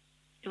it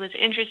was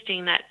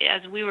interesting that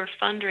as we were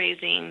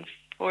fundraising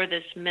for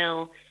this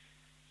mill,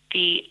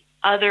 the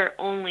other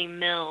only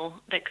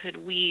mill that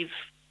could weave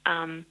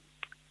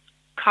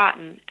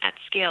cotton at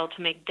scale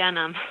to make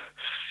denim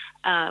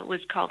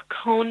was called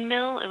Cone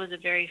Mill. It was a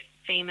very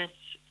famous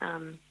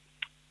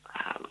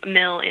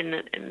mill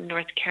in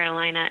North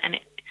Carolina, and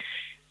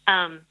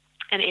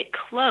it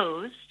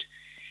closed.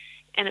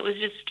 And it was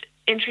just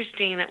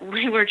interesting that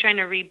we were trying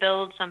to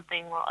rebuild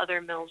something while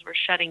other mills were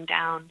shutting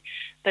down.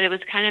 But it was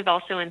kind of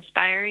also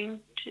inspiring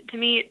to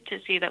me to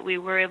see that we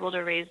were able to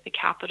raise the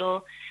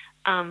capital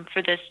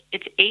for this.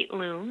 It's 8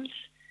 looms.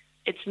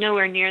 It's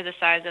nowhere near the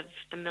size of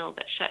the mill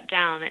that shut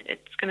down.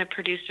 It's going to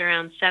produce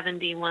around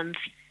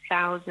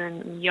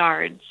 71,000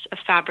 yards of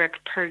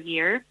fabric per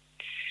year.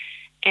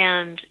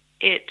 And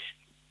it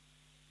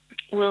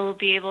will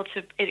be able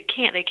to,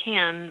 they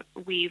can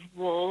weave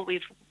wool.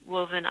 We've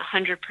woven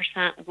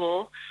 100%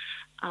 wool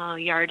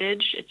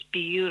yardage. It's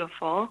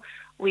beautiful.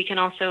 We can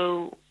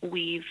also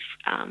weave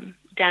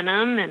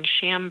denim and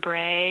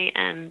chambray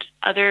and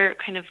other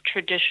kind of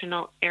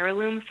traditional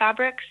heirloom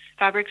fabrics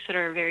that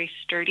are very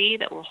sturdy,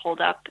 that will hold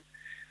up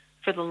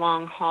for the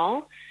long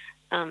haul.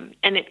 And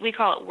we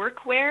call it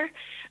workwear.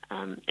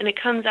 And it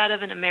comes out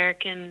of an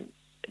American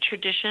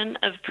tradition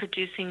of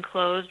producing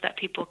clothes that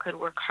people could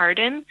work hard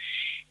in.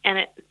 And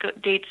it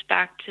dates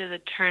back to the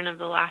turn of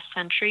the last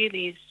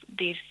century,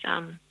 these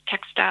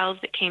textiles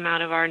that came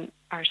out of our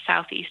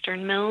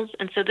southeastern mills.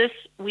 And so this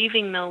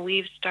weaving mill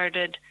we've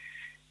started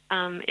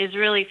is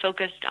really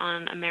focused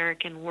on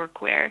American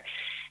workwear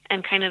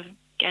and kind of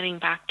getting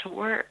back to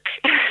work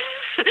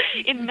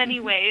in many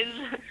ways.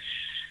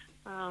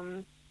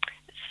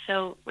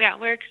 So, yeah,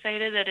 we're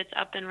excited that it's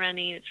up and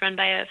running. It's run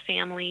by a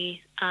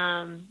family,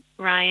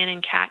 Ryan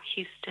and Kat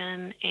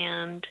Houston,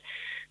 and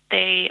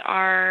they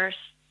are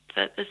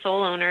the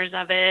sole owners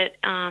of it.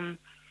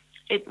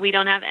 We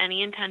don't have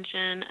any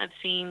intention of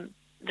seeing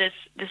this.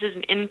 This is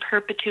an in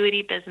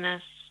perpetuity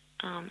business.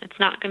 It's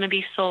not going to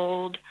be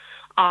sold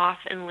off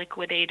and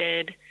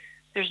liquidated.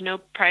 There's no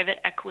private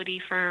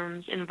equity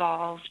firms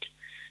involved.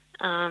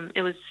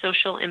 It was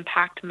social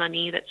impact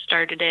money that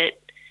started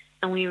it.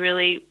 And we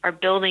really are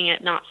building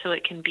it not so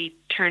it can be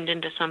turned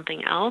into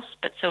something else,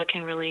 but so it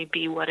can really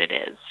be what it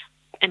is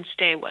and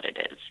stay what it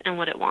is and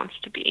what it wants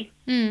to be.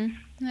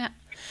 Yeah.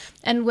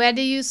 And where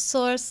do you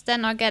source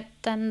then or get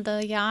then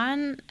the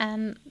yarn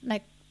and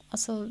like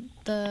also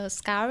the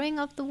scouring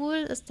of the wool?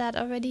 Is that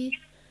already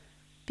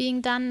being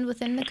done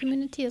within the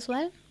community as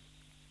well?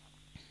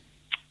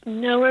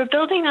 No, we're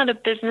building out a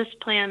business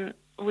plan.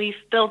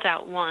 We've built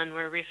out one.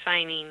 We're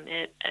refining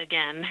it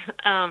again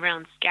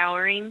around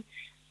scouring.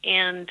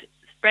 And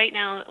right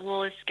now,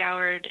 wool is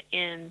scoured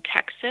in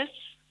Texas,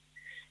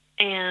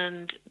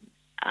 and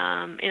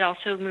it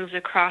also moves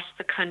across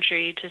the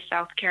country to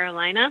South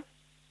Carolina.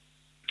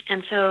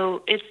 And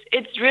so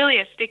it's really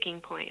a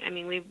sticking point. I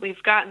mean,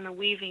 we've gotten the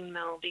weaving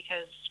mill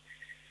because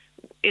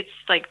it's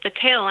like the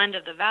tail end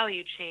of the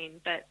value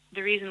chain. But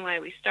the reason why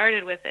we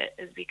started with it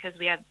is because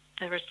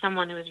there was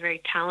someone who was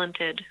very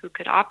talented who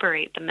could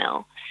operate the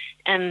mill,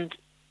 and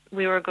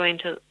we were going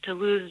to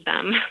lose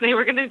them. They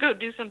were going to go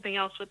do something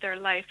else with their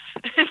life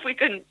if we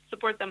couldn't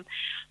support them.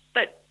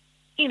 But,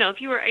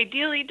 if you were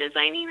ideally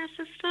designing a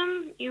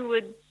system, you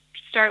would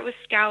start with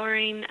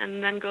scouring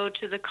and then go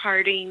to the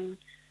carding,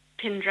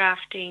 pin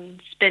drafting,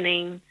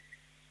 spinning,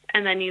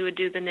 and then you would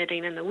do the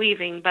knitting and the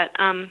weaving. But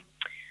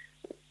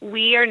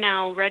we are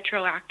now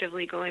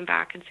retroactively going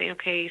back and saying,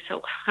 okay,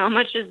 so how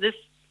much is this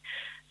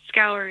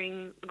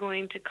scouring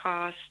going to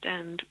cost,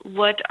 and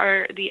what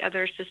are the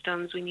other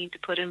systems we need to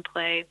put in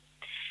play.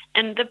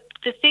 And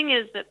the thing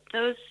is that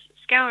those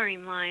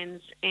scouring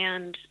lines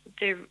and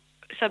the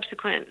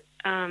subsequent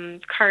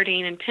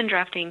carding and pin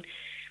drafting,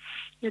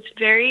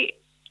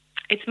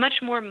 it's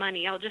much more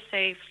money. I'll just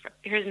say,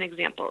 here's an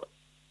example.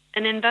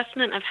 An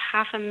investment of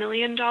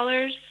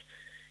 $500,000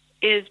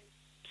 is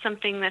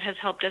something that has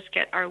helped us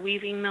get our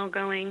weaving mill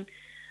going.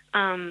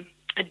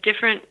 A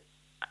different,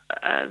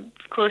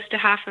 close to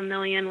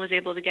 $500,000 was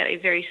able to get a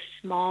very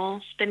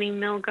small spinning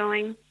mill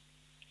going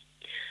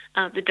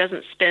that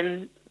doesn't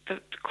spin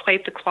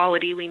quite the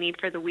quality we need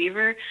for the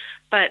weaver.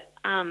 But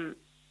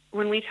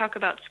when we talk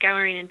about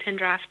scouring and pin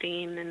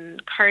drafting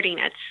and carding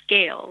at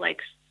scale,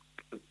 like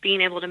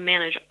being able to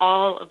manage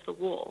all of the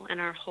wool in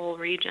our whole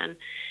region,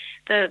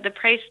 the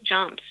price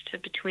jumps to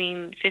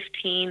between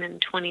 $15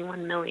 and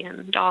 $21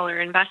 million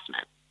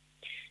investment.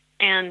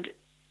 And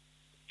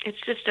it's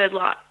just a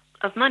lot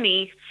of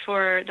money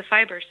for the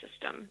fiber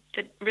system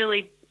that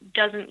really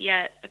doesn't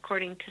yet,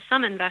 according to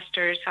some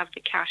investors, have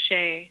the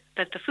cachet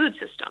that the food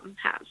system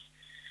has.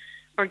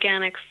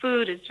 Organic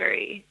food is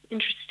very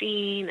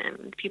interesting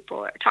and people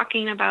are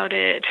talking about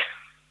it.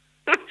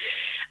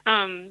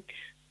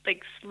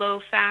 Like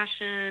slow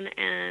fashion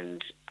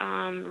and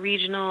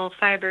regional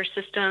fiber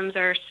systems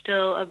are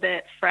still a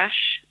bit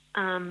fresh.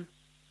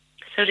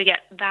 So to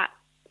get that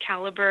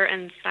caliber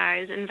and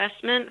size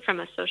investment from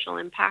a social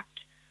impact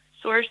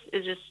source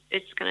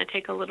it's going to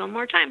take a little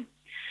more time.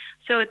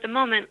 So at the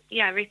moment,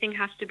 everything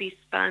has to be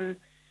spun.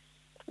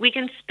 We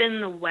can spin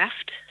the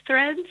weft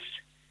threads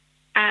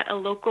at a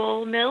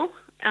local mill,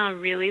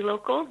 really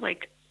local,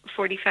 like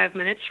 45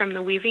 minutes from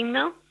the weaving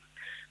mill.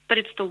 But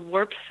it's the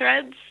warp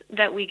threads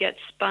that we get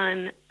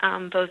spun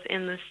both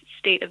in the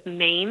state of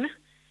Maine.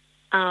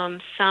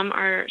 Some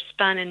are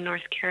spun in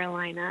North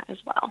Carolina as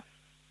well.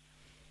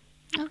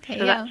 Okay,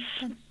 so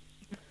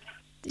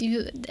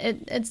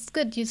it's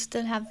good. You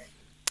still have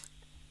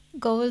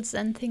goals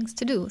and things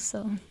to do,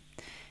 so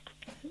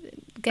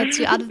it gets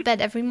you out of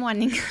bed every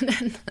morning.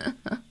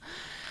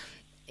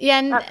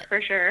 And that's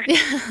for sure.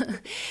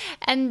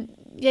 And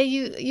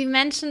you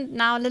mentioned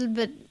now a little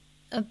bit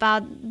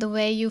about the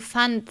way you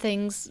fund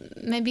things.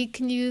 Maybe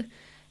can you,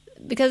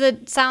 because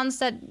it sounds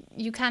that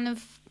you kind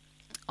of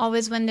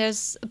always, when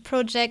there's a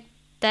project,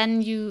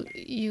 then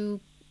you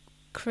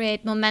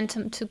create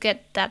momentum to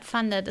get that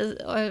funded,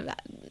 or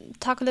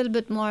talk a little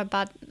bit more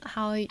about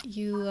how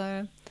you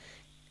are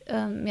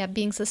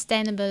being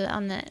sustainable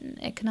on an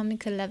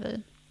economical level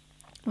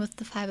with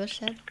the Fiber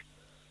Shed.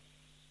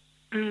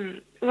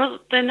 Well,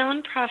 the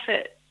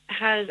nonprofit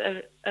has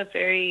a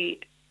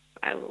very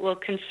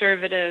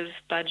conservative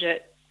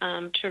budget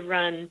to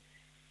run,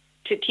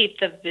 to keep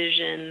the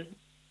vision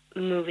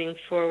moving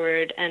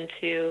forward and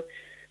to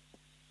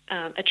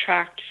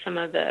attract some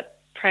of the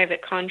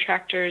private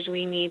contractors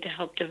we need to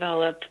help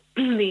develop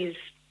these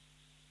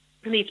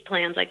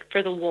plans. Like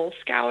for the wool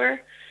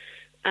scour,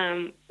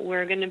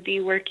 we're going to be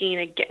working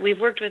again. We've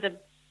worked with a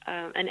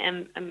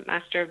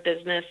Master of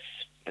Business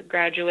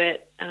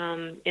graduate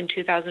in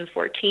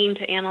 2014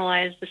 to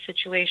analyze the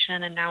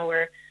situation, and now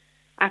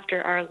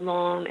after our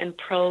long and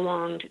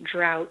prolonged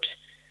drought,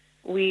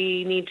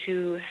 we need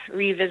to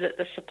revisit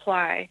the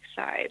supply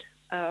side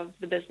of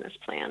the business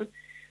plan.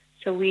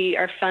 So we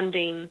are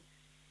funding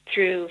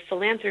through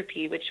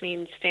philanthropy, which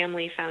means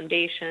family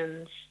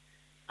foundations,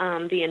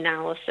 the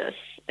analysis,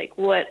 like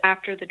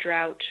after the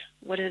drought,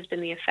 what has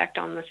been the effect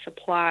on the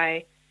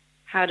supply?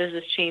 How does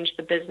this change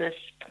the business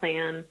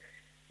plan?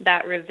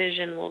 That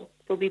revision will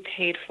be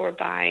paid for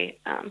by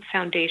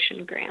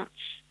foundation grants.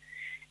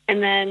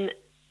 And then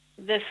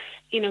this,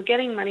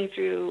 getting money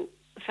through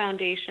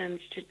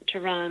foundations to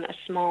run a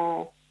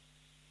small,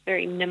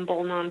 very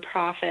nimble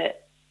nonprofit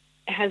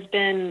has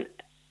been,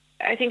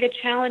 I think, a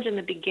challenge in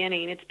the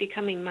beginning. It's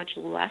becoming much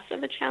less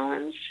of a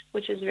challenge,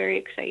 which is very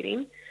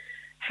exciting.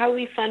 How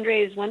we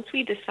fundraise, once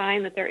we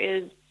decide that there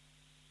is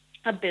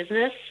a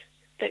business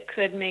that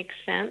could make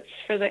sense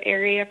for the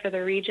area, for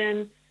the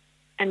region,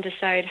 and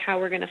decide how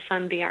we're going to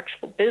fund the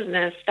actual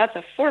business, that's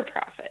a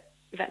for-profit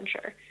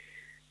venture.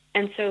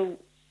 And so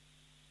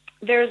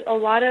there's a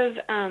lot of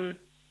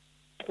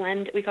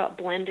we call it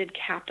blended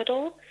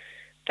capital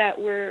that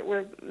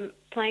we're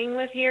playing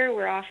with here.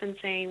 We're often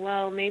saying,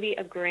 well, maybe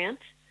a grant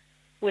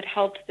would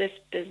help this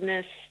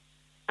business,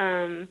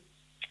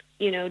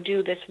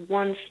 do this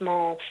one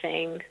small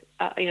thing,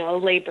 a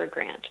labor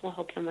grant will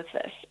help them with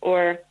this.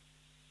 Or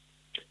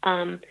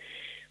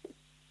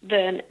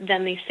then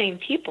these same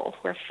people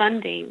who are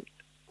funding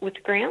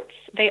with grants,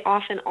 they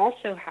often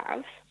also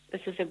have,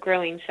 this is a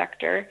growing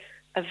sector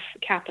of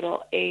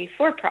capital, a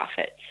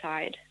for-profit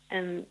side.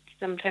 And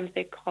sometimes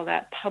they call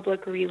that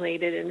public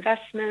related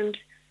investment,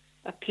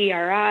 a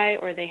PRI,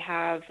 or they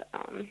have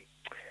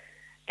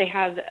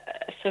a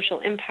social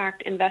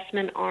impact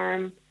investment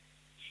arm.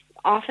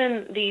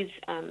 Often these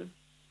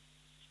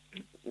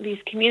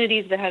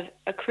communities that have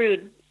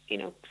accrued,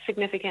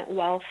 significant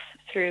wealth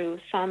through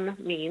some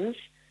means,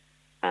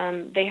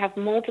 they have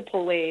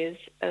multiple ways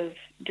of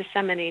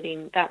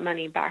disseminating that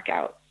money back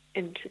out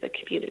into the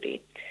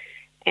community.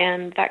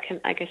 And that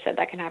can, like I said,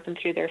 that can happen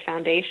through their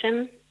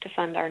foundation to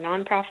fund our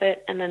nonprofit,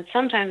 and then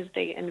sometimes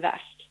they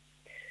invest.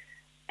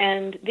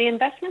 And the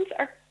investments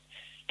are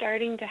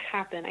starting to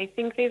happen. I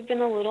think they've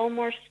been a little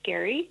more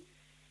scary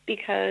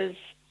because,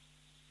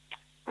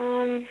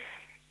 well,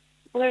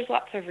 there's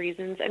lots of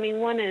reasons. I mean,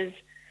 one is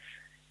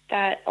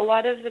that a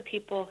lot of the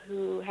people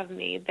who have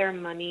made their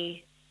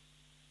money,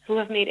 who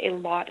have made a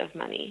lot of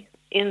money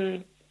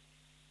in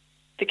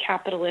the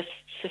capitalist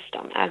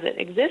system as it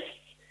exists,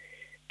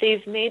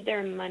 they've made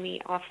their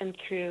money often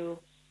through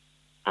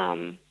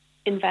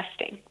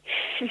investing.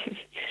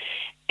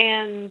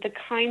 And the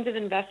kinds of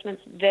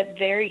investments that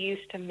they're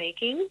used to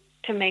making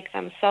to make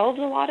themselves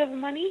a lot of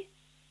money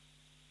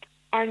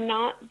are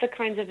not the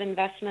kinds of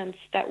investments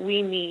that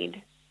we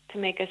need to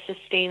make a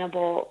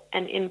sustainable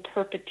and in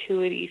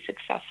perpetuity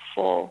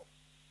successful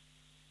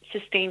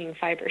sustaining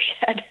fiber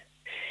shed.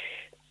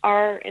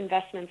 Our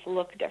investments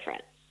look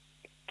different,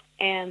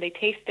 and they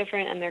taste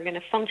different, and they're going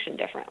to function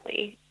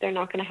differently. They're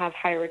not going to have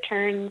high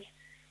returns.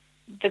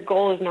 The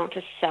goal is not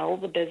to sell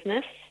the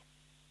business.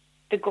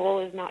 The goal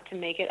is not to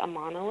make it a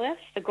monolith.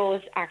 The goal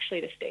is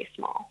actually to stay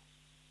small.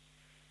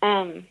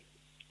 And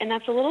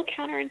that's a little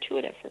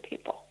counterintuitive for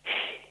people.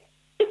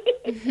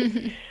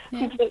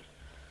 Yeah.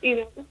 You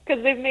know,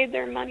 because they've made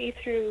their money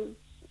through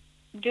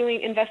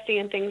investing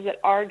in things that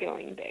are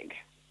going big.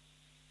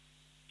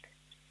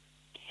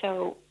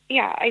 So,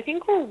 yeah, I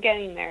think we're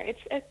getting there. It's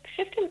a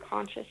shift in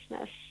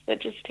consciousness that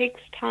just takes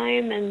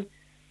time, and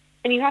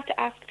you have to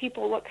ask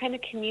people, what kind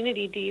of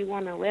community do you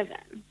want to live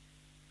in?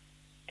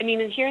 I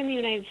mean, here in the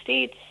United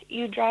States,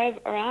 you drive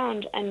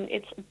around and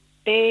it's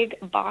big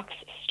box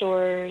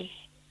stores,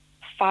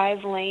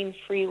 5-lane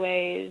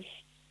freeways.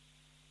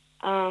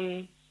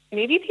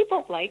 Maybe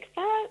people like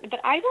that, but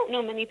I don't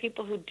know many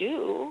people who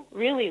do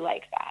really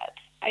like that.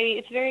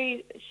 It's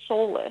very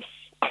soulless.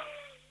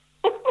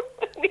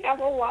 We have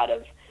a lot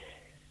of,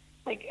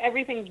 like,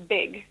 everything's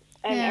big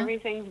and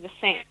everything's the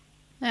same.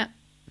 Yeah.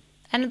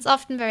 And it's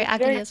often very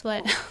ugly as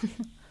well.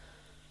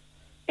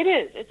 It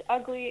is. It's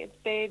ugly, it's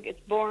big,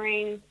 it's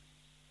boring.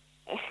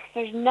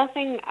 There's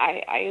nothing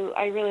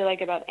I really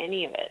like about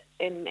any of it.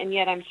 And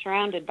yet I'm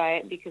surrounded by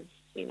it because,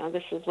 you know,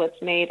 this is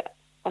what's made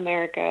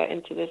America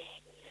into this,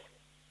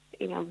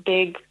 you know,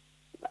 big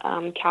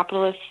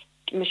capitalist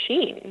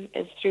machine,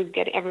 is through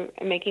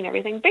making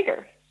everything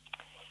bigger.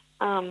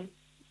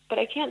 But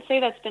I can't say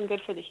that's been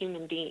good for the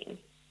human being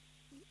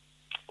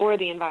or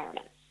the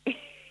environment.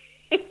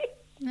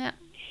 Yeah.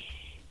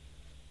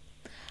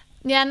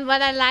 Yeah, and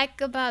what I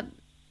like about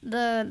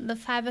the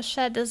fiber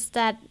shed is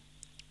that,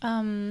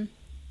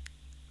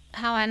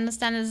 how I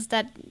understand it is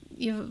that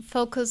you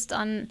focused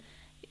on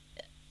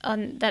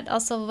that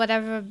also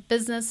whatever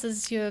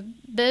businesses you're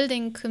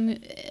building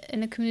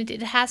in a community,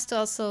 it has to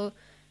also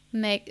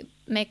make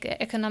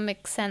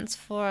economic sense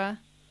for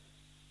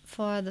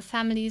the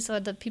families or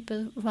the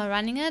people who are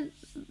running it,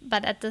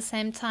 but at the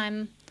same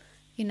time,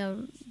 you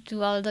know,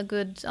 do all the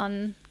good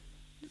on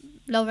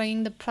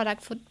lowering the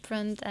product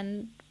footprint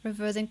and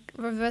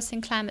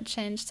reversing climate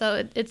change.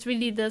 So it's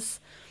really this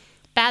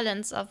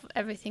balance of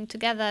everything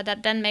together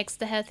that then makes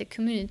the healthy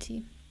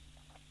community.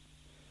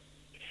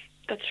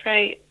 That's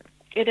right.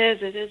 It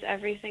is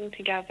everything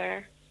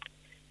together.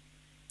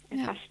 It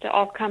has to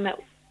all come as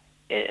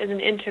an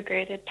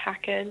integrated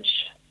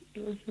package.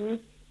 Mm-hmm.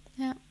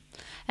 Yeah.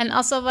 And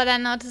also what I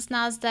noticed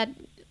now is that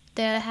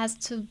there has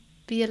to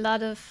be a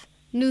lot of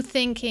new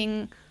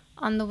thinking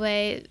on the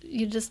way.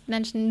 You just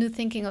mentioned new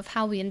thinking of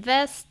how we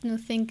invest, new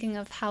thinking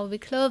of how we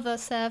clothe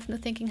ourselves, new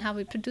thinking how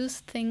we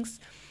produce things.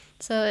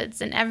 So it's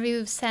in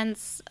every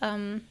sense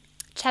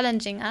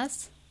challenging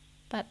us,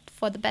 but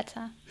for the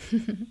better.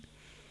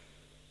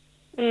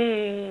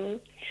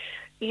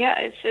 Yeah,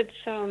 it's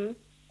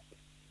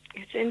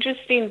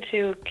interesting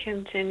to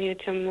continue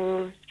to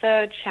move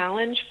the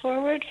challenge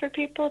forward for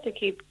people, to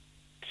keep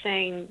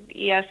saying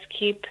yes,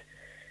 keep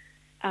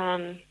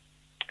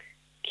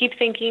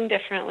thinking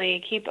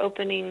differently, keep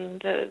opening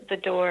the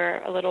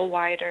door a little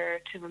wider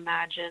to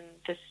imagine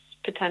this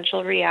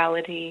potential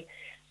reality.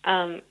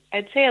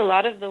 I'd say a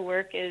lot of the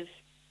work is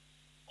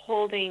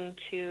holding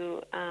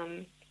to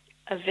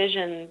a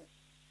vision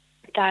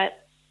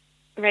that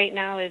right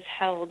now is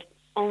held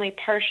only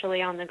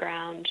partially on the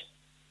ground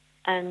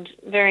and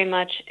very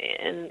much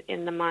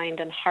in the mind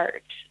and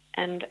heart.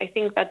 And I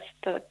think that's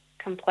the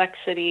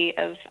complexity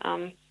of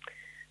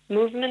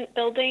movement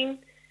building,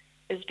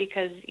 is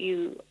because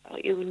you're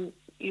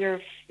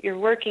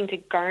working to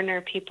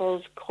garner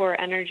people's core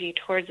energy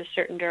towards a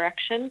certain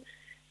direction,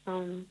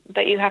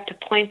 but you have to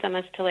point them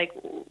as to, like,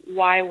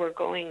 why we're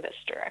going this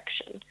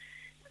direction.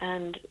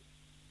 And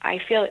I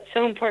feel it's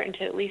so important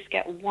to at least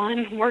get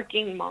one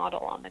working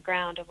model on the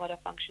ground of what a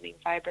functioning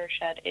fiber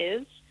shed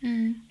is.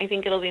 I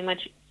think it'll be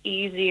much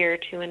easier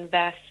to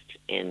invest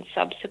in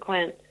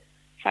subsequent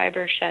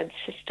fiber shed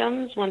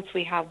systems once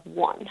we have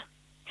one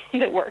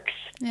that works.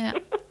 Yeah.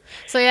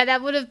 So yeah,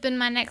 that would have been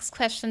my next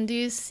question. Do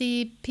you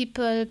see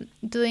people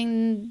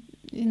doing,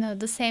 you know,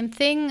 the same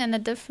thing in a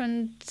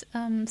different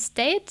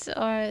state,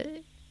 or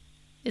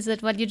is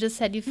it what you just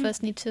said? You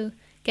first need to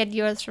get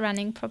yours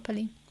running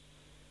properly.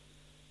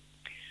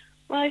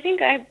 Well, I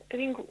think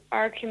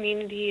our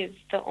community is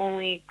the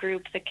only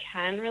group that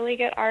can really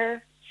get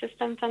our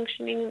system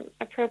functioning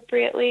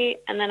appropriately.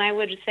 And then I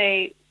would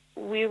say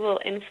we will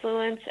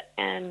influence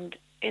and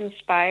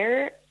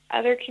inspire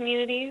other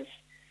communities,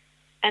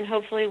 and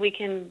hopefully we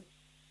can,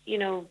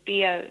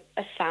 be a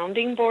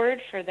sounding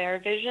board for their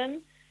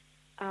vision.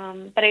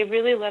 But I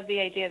really love the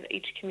idea of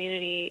each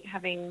community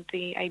having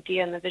the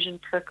idea and the vision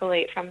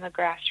percolate from the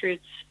grassroots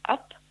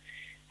up.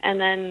 And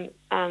then,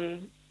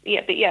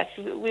 but yes,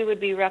 we would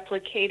be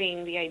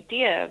replicating the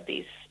idea of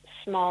these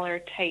smaller,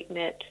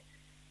 tight-knit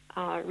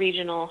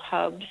regional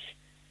hubs.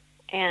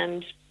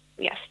 And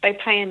yes, by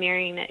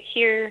pioneering it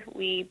here,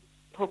 we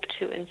hope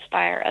to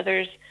inspire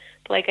others.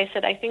 But like I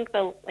said, I think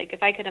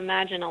if I could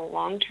imagine a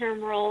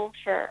long-term role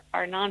for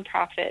our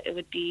nonprofit, it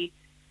would be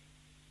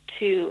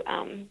to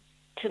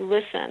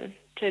listen,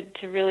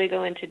 to really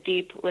go into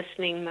deep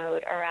listening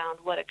mode around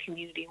what a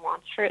community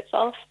wants for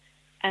itself,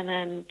 and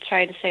then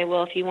try to say,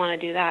 well, if you want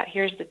to do that,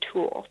 here's the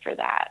tool for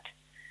that.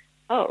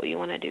 Oh, you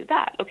want to do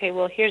that? Okay,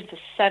 well, here's the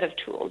set of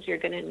tools you're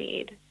going to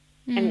need,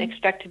 and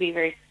expect to be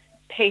very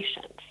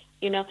patient.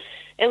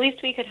 At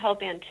least we could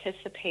help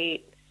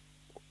anticipate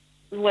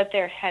what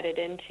they're headed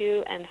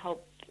into and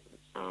help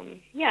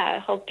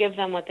give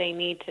them what they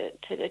need to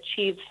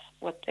achieve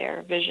what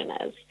their vision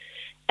is.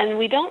 And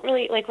we don't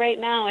really, right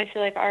now, I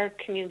feel like our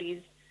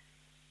communities,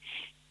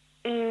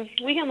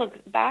 we can look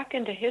back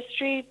into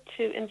history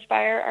to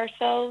inspire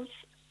ourselves,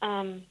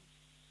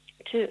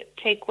 to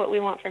take what we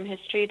want from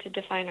history to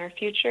define our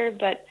future,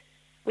 but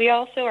we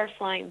also are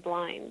flying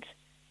blind.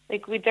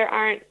 There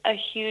aren't a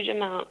huge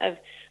amount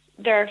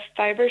there are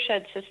fiber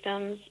shed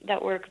systems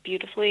that work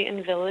beautifully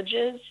in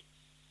villages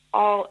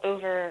all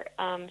over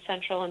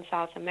Central and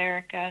South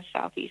America,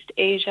 Southeast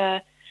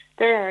Asia.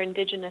 There are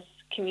indigenous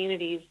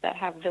communities that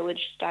have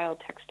village-style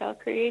textile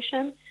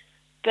creation,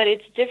 but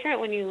it's different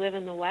when you live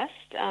in the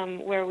West,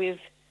 where we've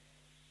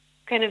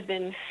kind of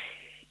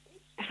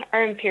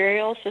our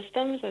imperial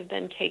systems have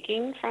been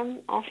taking from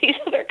all these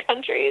other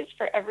countries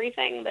for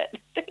everything that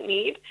they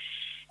need.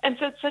 And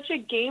so it's such a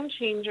game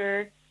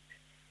changer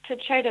to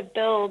try to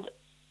build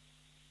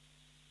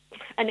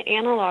an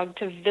analog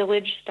to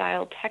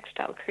village-style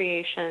textile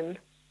creation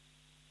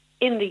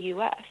in the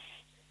U.S.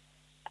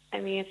 I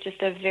mean, it's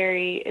just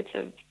it's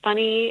a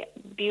funny,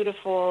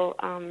 beautiful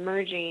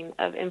merging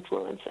of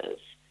influences.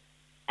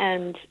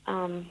 And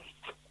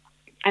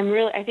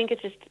I think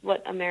it's just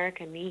what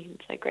America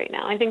needs, right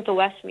now. I think the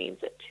West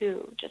needs it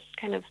too, just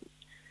kind of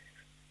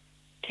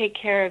take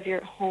care of your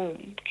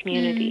home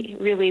community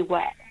really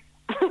well.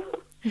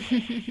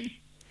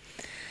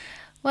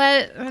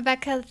 Well,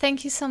 Rebecca,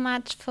 thank you so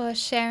much for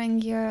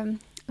sharing your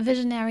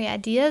visionary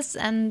ideas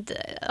and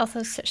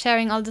also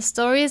sharing all the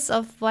stories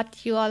of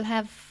what you all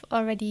have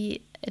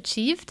already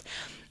achieved.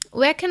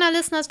 Where can our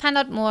listeners find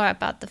out more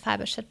about the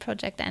FiberShed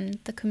project and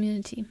the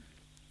community?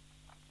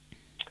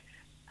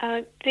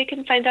 They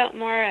can find out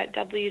more at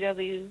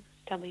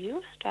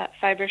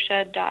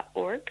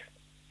www.fibershed.org,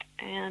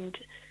 and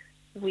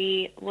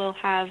we will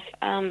have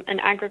an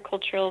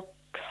agricultural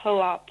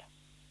co-op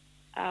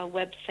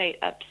website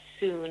up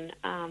soon.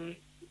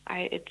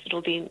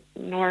 It'll be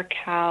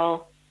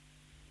NorCal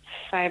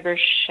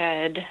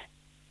FiberShed,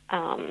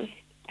 I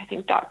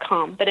think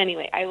 .com. But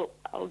anyway, I'll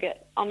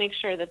make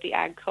sure that the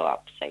ag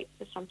co-op site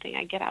is something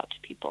I get out to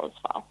people as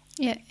well.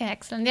 Yeah,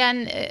 excellent. Yeah,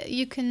 and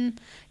you can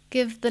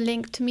give the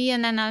link to me,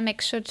 and then I'll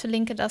make sure to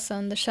link it also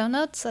in the show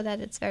notes so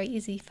that it's very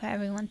easy for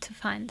everyone to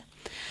find.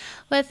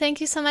 Well, thank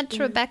you so much,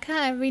 Rebecca.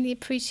 I really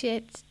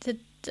appreciate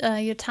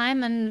your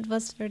time, and it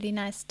was really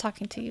nice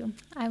talking to you.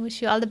 I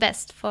wish you all the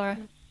best for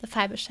the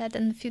FiberShed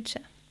in the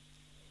future.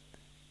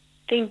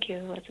 Thank you,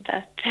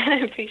 Elizabeth.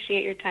 I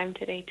appreciate your time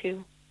today,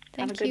 too.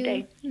 Have a good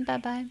day.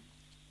 Bye-bye.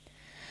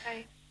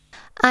 Bye.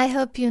 I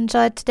hope you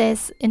enjoyed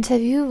today's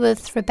interview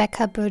with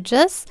Rebecca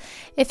Burgess.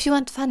 If you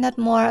want to find out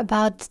more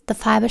about the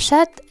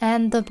FiberShed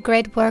and the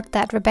great work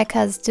that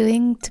Rebecca is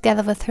doing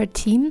together with her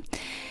team,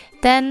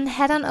 then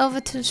head on over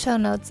to the show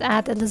notes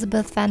at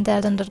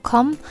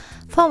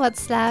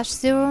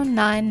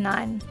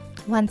elizabethvandelden.com/099.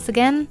 Once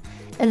again,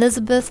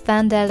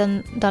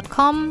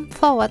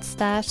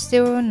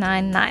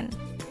 elizabethvandelden.com/099.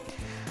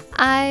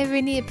 I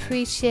really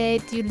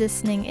appreciate you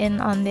listening in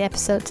on the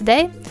episode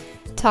today.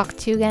 Talk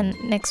to you again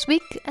next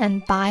week,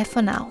 and bye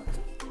for now.